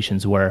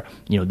situations where,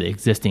 the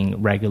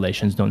existing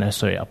regulations don't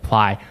necessarily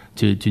apply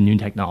to new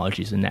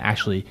technologies. And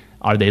actually,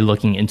 are they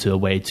looking into a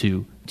way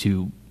to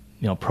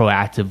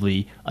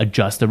proactively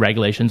adjust the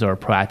regulations or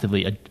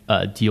proactively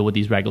deal with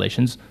these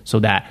regulations so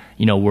that,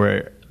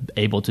 we're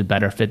able to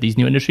better fit these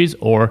new industries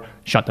or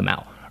shut them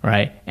out,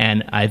 right?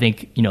 And I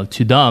think,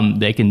 to them,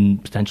 they can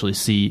potentially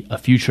see a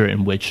future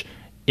in which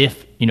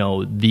if, this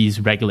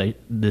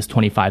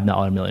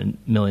 $25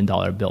 million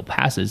bill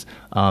passes,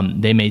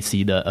 they may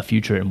see a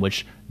future in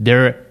which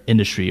their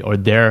industry or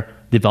their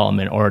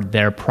development or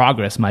their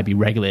progress might be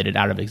regulated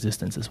out of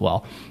existence as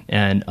well.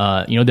 And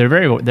they're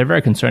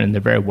very concerned and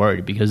they're very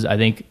worried because I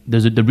think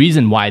the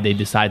reason why they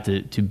decide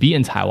to be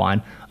in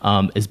Taiwan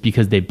is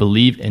because they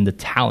believe in the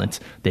talent,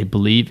 they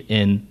believe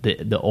in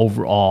the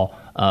overall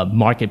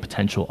market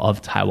potential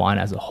of Taiwan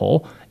as a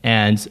whole.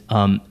 And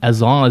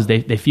as long as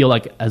they feel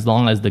like as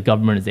long as the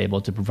government is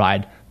able to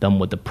provide them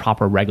with the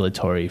proper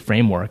regulatory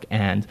framework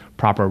and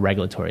proper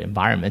regulatory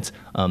environments,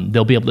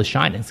 they'll be able to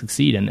shine and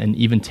succeed and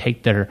even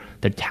take their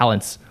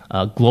talents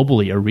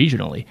globally or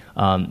regionally.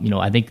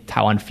 I think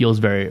Taiwan feels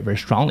very, very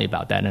strongly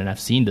about that. And I've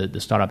seen the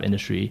startup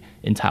industry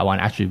in Taiwan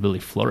actually really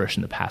flourish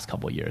in the past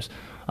couple of years.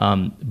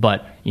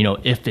 But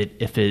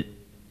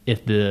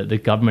if the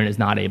government is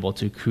not able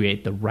to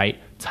create the right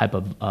type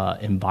of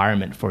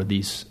environment for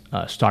these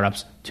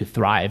startups to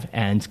thrive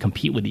and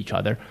compete with each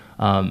other,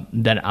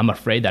 then I'm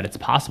afraid that it's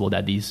possible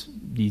that these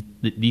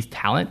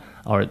talent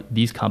or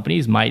these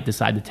companies might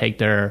decide to take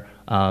their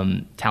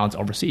talents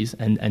overseas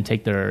and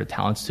take their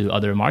talents to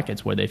other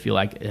markets where they feel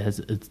like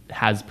it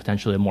has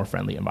potentially a more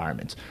friendly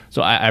environment.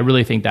 So I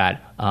really think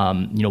that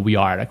we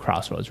are at a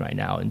crossroads right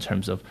now in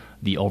terms of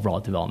the overall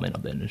development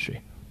of the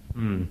industry.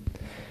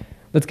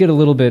 Let's get a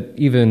little bit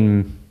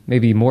even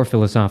maybe more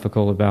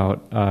philosophical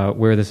about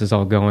where this is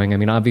all going. I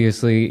mean,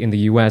 obviously, in the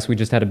U.S., we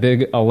just had a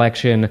big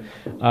election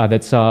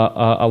that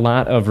saw a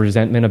lot of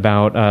resentment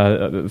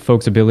about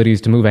folks'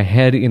 abilities to move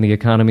ahead in the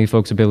economy,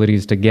 folks'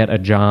 abilities to get a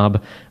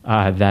job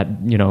that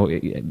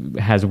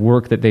has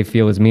work that they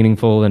feel is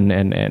meaningful and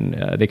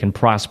they can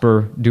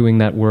prosper doing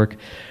that work.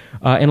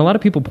 And a lot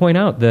of people point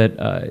out that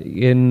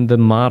in the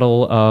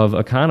model of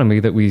economy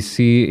that we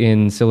see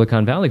in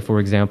Silicon Valley, for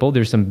example,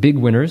 there's some big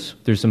winners.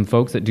 There's some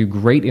folks that do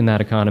great in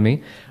that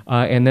economy.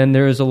 And then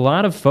there's a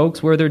lot of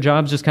folks where their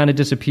jobs just kind of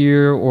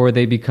disappear or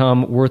they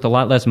become worth a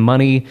lot less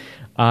money.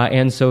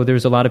 And so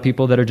there's a lot of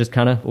people that are just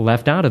kind of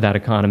left out of that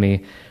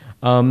economy.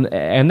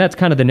 And that's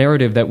kind of the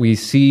narrative that we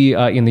see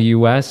in the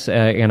U.S.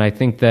 And I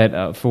think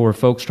that for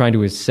folks trying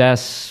to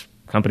assess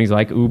companies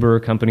like Uber,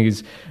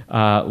 companies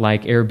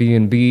like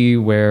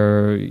Airbnb,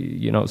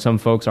 where some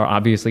folks are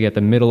obviously at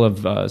the middle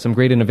of some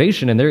great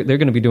innovation, and they're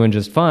going to be doing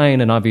just fine.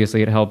 And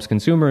obviously, it helps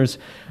consumers,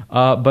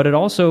 but it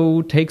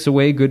also takes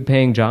away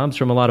good-paying jobs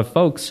from a lot of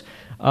folks.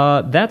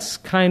 That's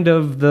kind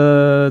of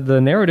the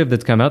narrative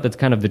that's come out. That's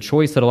kind of the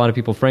choice that a lot of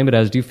people frame it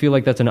as. Do you feel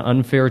like that's an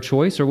unfair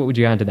choice, or what would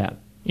you add to that?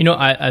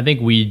 I think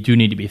we do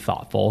need to be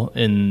thoughtful,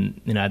 and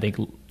I think,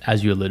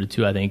 as you alluded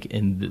to, I think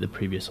in the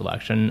previous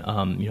election,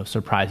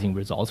 surprising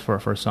results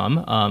for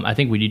some. I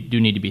think we do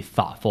need to be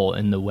thoughtful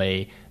in the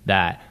way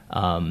that...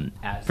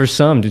 for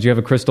some, did you have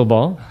a crystal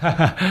ball?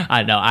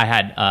 I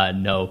had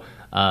no.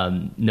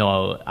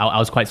 I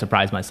was quite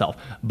surprised myself.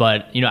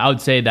 But, I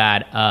would say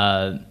that,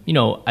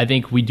 I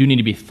think we do need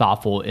to be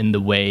thoughtful in the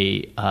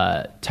way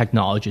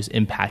technology is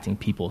impacting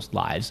people's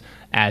lives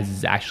as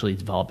it's actually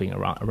developing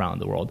around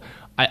the world.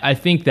 I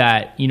think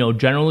that,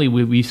 generally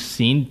we've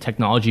seen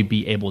technology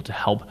be able to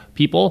help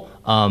people,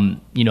 in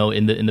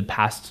the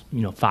past,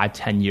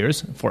 5-10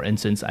 years. For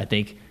instance, I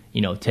think,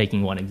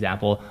 taking one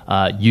example,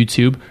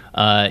 YouTube,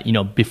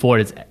 before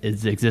its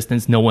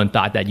existence, no one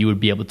thought that you would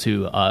be able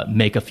to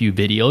make a few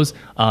videos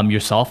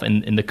yourself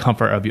in the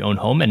comfort of your own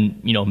home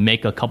and,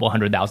 make a couple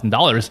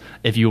 $100,000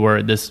 if you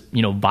were this,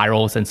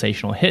 viral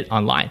sensational hit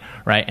online,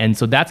 right? And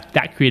so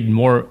that created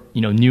more,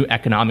 new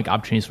economic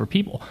opportunities for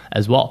people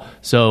as well.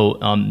 So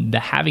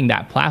having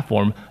that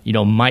platform,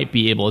 might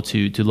be able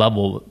to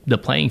level the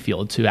playing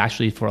field to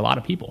actually for a lot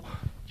of people.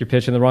 You're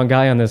pitching the wrong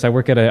guy on this. I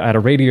work at a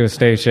radio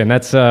station.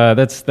 That's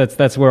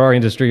where our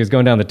industry is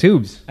going down the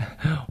tubes.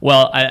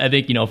 Well, I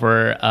think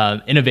for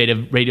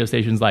innovative radio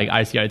stations like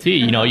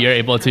ICRT, you're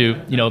able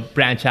to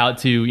branch out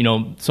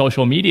to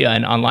social media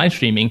and online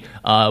streaming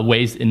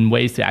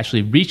ways to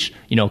actually reach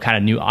kind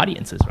of new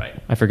audiences,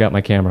 right? I forgot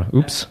my camera.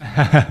 Oops.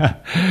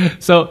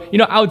 So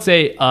I would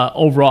say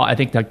overall, I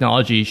think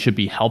technology should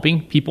be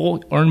helping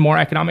people earn more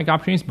economic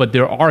opportunities, but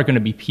there are going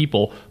to be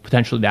people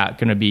potentially that are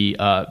going to be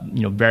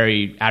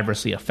very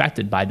adversely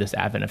affected by this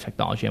advent of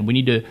technology, and we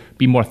need to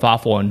be more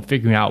thoughtful in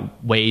figuring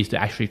out ways to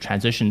actually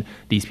transition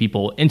these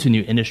people into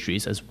new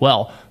industries as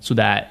well, so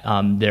that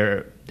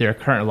their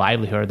current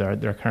livelihood,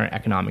 their current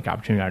economic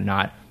opportunity are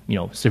not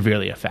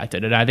severely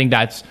affected. And I think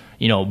that's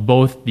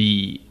both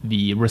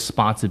the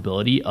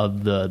responsibility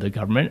of the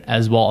government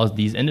as well as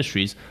these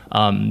industries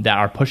that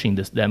are pushing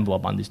the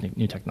envelope on these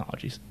new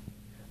technologies.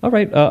 All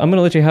right, I'm going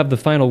to let you have the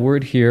final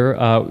word here.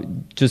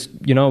 Just,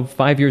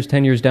 5 years,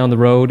 10 years down the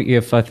road,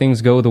 if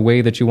things go the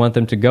way that you want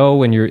them to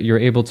go and you're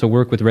able to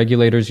work with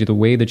regulators the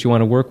way that you want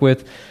to work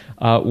with,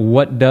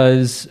 what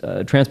does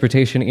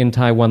transportation in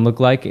Taiwan look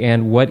like,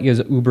 and what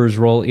is Uber's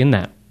role in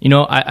that?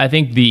 I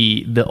think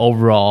the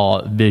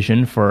overall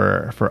vision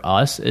for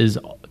us is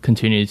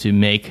continue to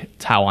make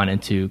Taiwan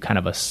into kind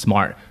of a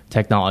smart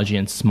technology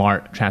and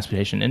smart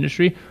transportation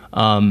industry.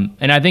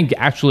 And I think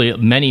actually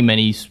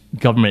many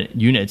government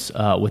units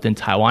within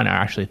Taiwan are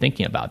actually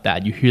thinking about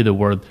that. You hear the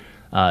word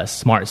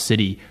smart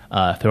city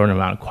thrown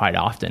around quite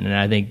often. And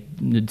I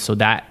think so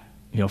that,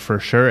 for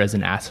sure is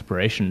an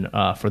aspiration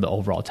for the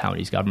overall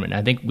Taiwanese government. And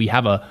I think we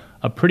have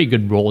a pretty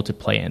good role to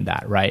play in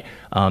that, right?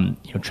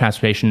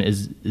 Transportation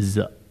is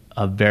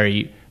a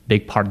very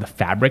big part of the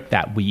fabric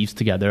that weaves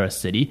together a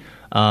city,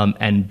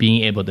 and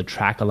being able to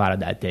track a lot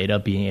of that data,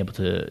 being able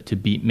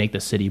to make the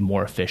city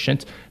more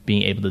efficient,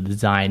 being able to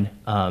design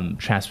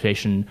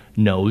transportation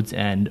nodes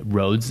and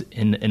roads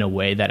in a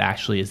way that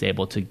actually is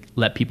able to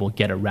let people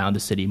get around the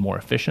city more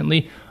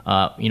efficiently.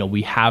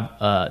 We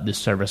have this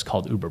service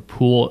called Uber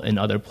Pool in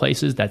other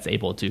places that's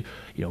able to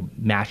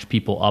match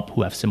people up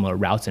who have similar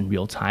routes in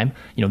real time.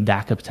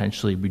 That could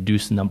potentially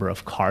reduce the number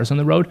of cars on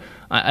the road.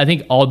 I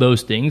think all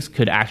those things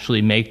could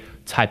actually make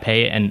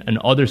Taipei and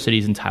other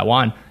cities in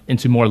Taiwan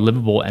into more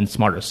livable and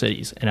smarter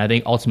cities. And I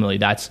think ultimately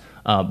that's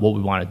what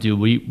we want to do.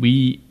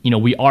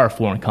 We are a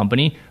foreign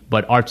company,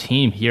 but our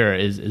team here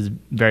is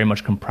very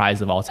much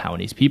comprised of all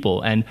Taiwanese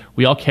people, and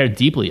we all care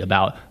deeply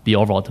about the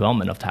overall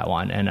development of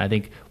Taiwan. And I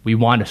think we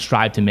want to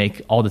strive to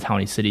make all the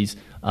Taiwanese cities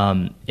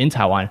in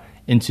Taiwan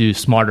into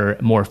smarter,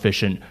 more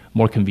efficient,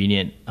 more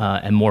convenient,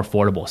 and more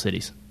affordable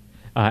cities.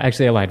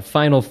 Actually, I lied.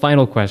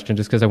 Final question,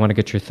 just because I want to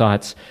get your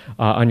thoughts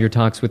on your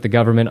talks with the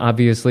government.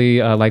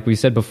 Obviously, like we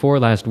said before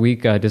last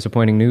week,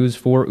 disappointing news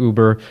for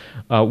Uber.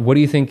 What do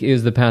you think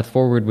is the path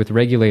forward with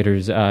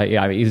regulators?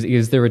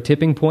 Is there a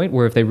tipping point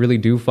where if they really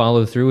do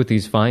follow through with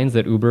these fines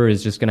that Uber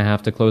is just going to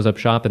have to close up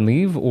shop and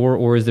leave?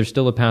 Or is there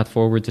still a path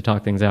forward to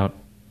talk things out?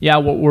 Yeah,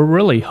 well, we're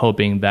really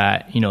hoping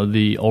that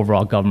the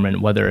overall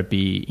government, whether it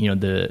be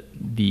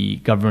the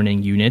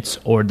governing units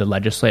or the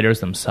legislators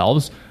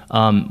themselves,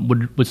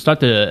 will start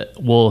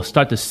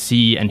to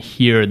see and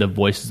hear the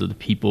voices of the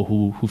people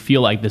who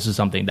feel like this is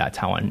something that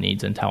Taiwan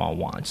needs and Taiwan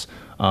wants.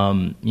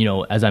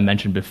 As I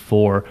mentioned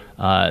before,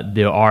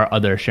 there are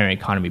other sharing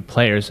economy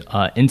players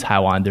in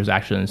Taiwan. There's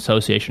actually an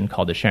association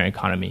called the Sharing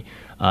Economy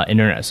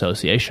Internet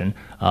Association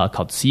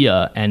called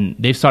SIA, and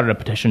they've started a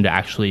petition to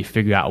actually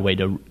figure out a way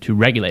to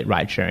regulate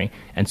ride sharing.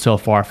 And so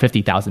far,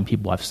 50,000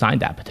 people have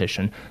signed that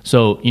petition.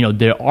 So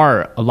there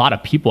are a lot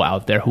of people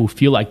out there who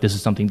feel like this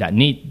is something that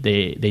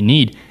they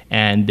need,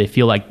 and they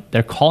feel like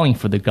they're calling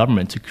for the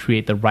government to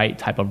create the right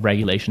type of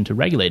regulation to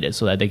regulate it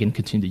so that they can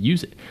continue to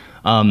use it.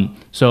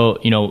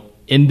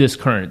 In this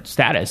current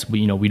status,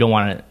 we don't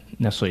want to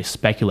necessarily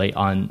speculate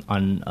on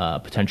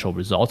potential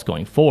results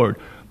going forward.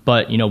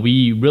 But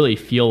we really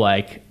feel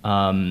like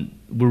we're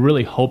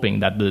really hoping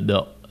that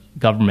the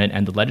government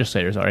and the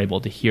legislators are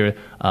able to hear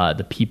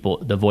the people,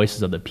 the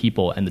voices of the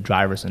people and the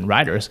drivers and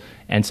riders,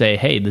 and say,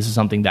 hey, this is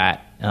something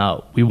that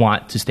we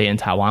want to stay in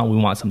Taiwan. We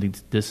want something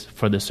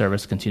for this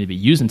service to continue to be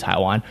used in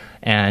Taiwan,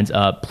 and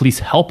please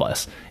help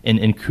us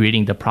in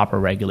creating the proper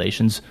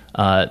regulations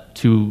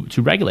to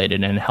regulate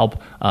it and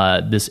help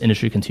this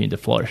industry continue to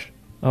flourish.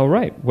 All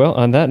right. Well,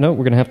 on that note,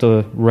 we're going to have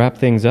to wrap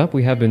things up.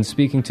 We have been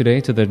speaking today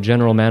to the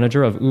general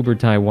manager of Uber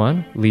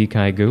Taiwan, Lee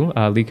Kai-gu.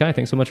 Lee Kai,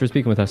 thanks so much for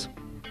speaking with us.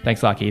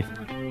 Thanks a lot, Keith.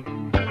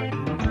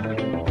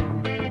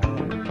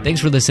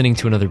 Thanks for listening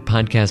to another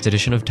podcast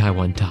edition of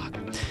Taiwan Talk.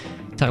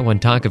 Taiwan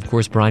Talk, of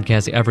course,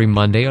 broadcasts every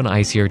Monday on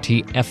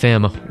ICRT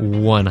FM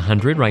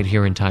 100 right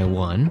here in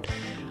Taiwan.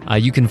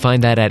 You can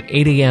find that at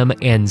 8 a.m.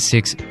 and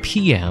 6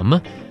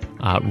 p.m.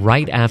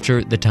 Right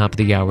after the top of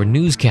the hour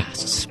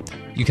newscasts.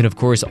 You can, of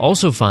course,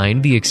 also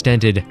find the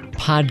extended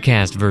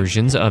podcast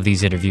versions of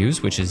these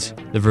interviews, which is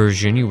the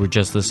version you were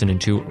just listening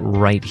to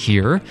right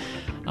here,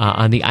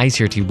 on the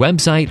ICRT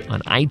website,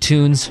 on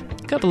iTunes,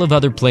 a couple of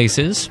other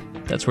places.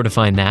 That's where to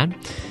find that.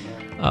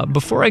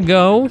 Before I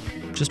go,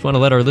 just want to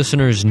let our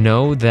listeners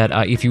know that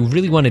if you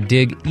really want to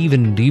dig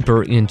even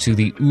deeper into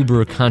the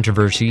Uber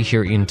controversy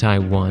here in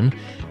Taiwan,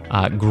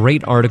 a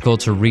great article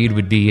to read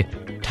would be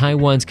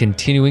Taiwan's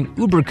Continuing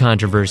Uber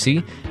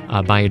Controversy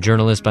by a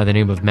journalist by the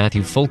name of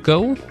Matthew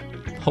Folko.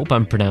 Hope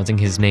I'm pronouncing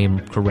his name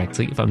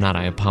correctly. If I'm not,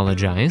 I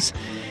apologize.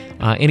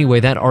 Anyway,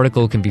 that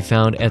article can be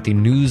found at the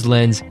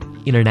Newslens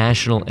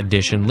International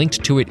Edition,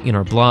 linked to it in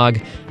our blog.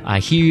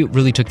 He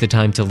really took the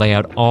time to lay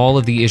out all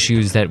of the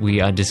issues that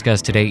we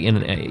discussed today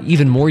in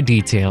even more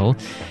detail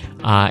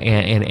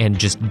and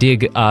just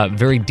dig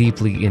very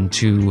deeply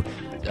into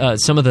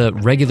some of the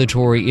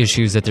regulatory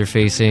issues that they're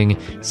facing,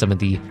 some of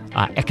the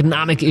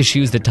economic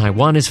issues that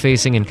Taiwan is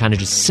facing, and kind of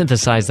just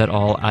synthesize that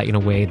all in a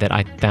way that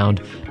I found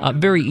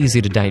very easy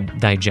to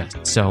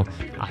digest. So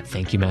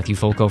thank you, Matthew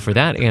Folko, for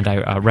that, and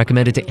I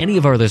recommend it to any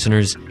of our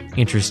listeners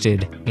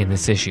interested in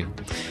this issue.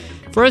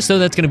 For us, though,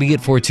 that's going to be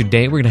it for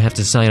today. We're going to have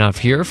to sign off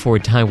here for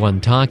Taiwan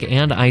Talk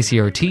and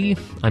ICRT.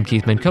 I'm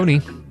Keith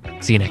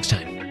Menconi. See you next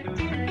time.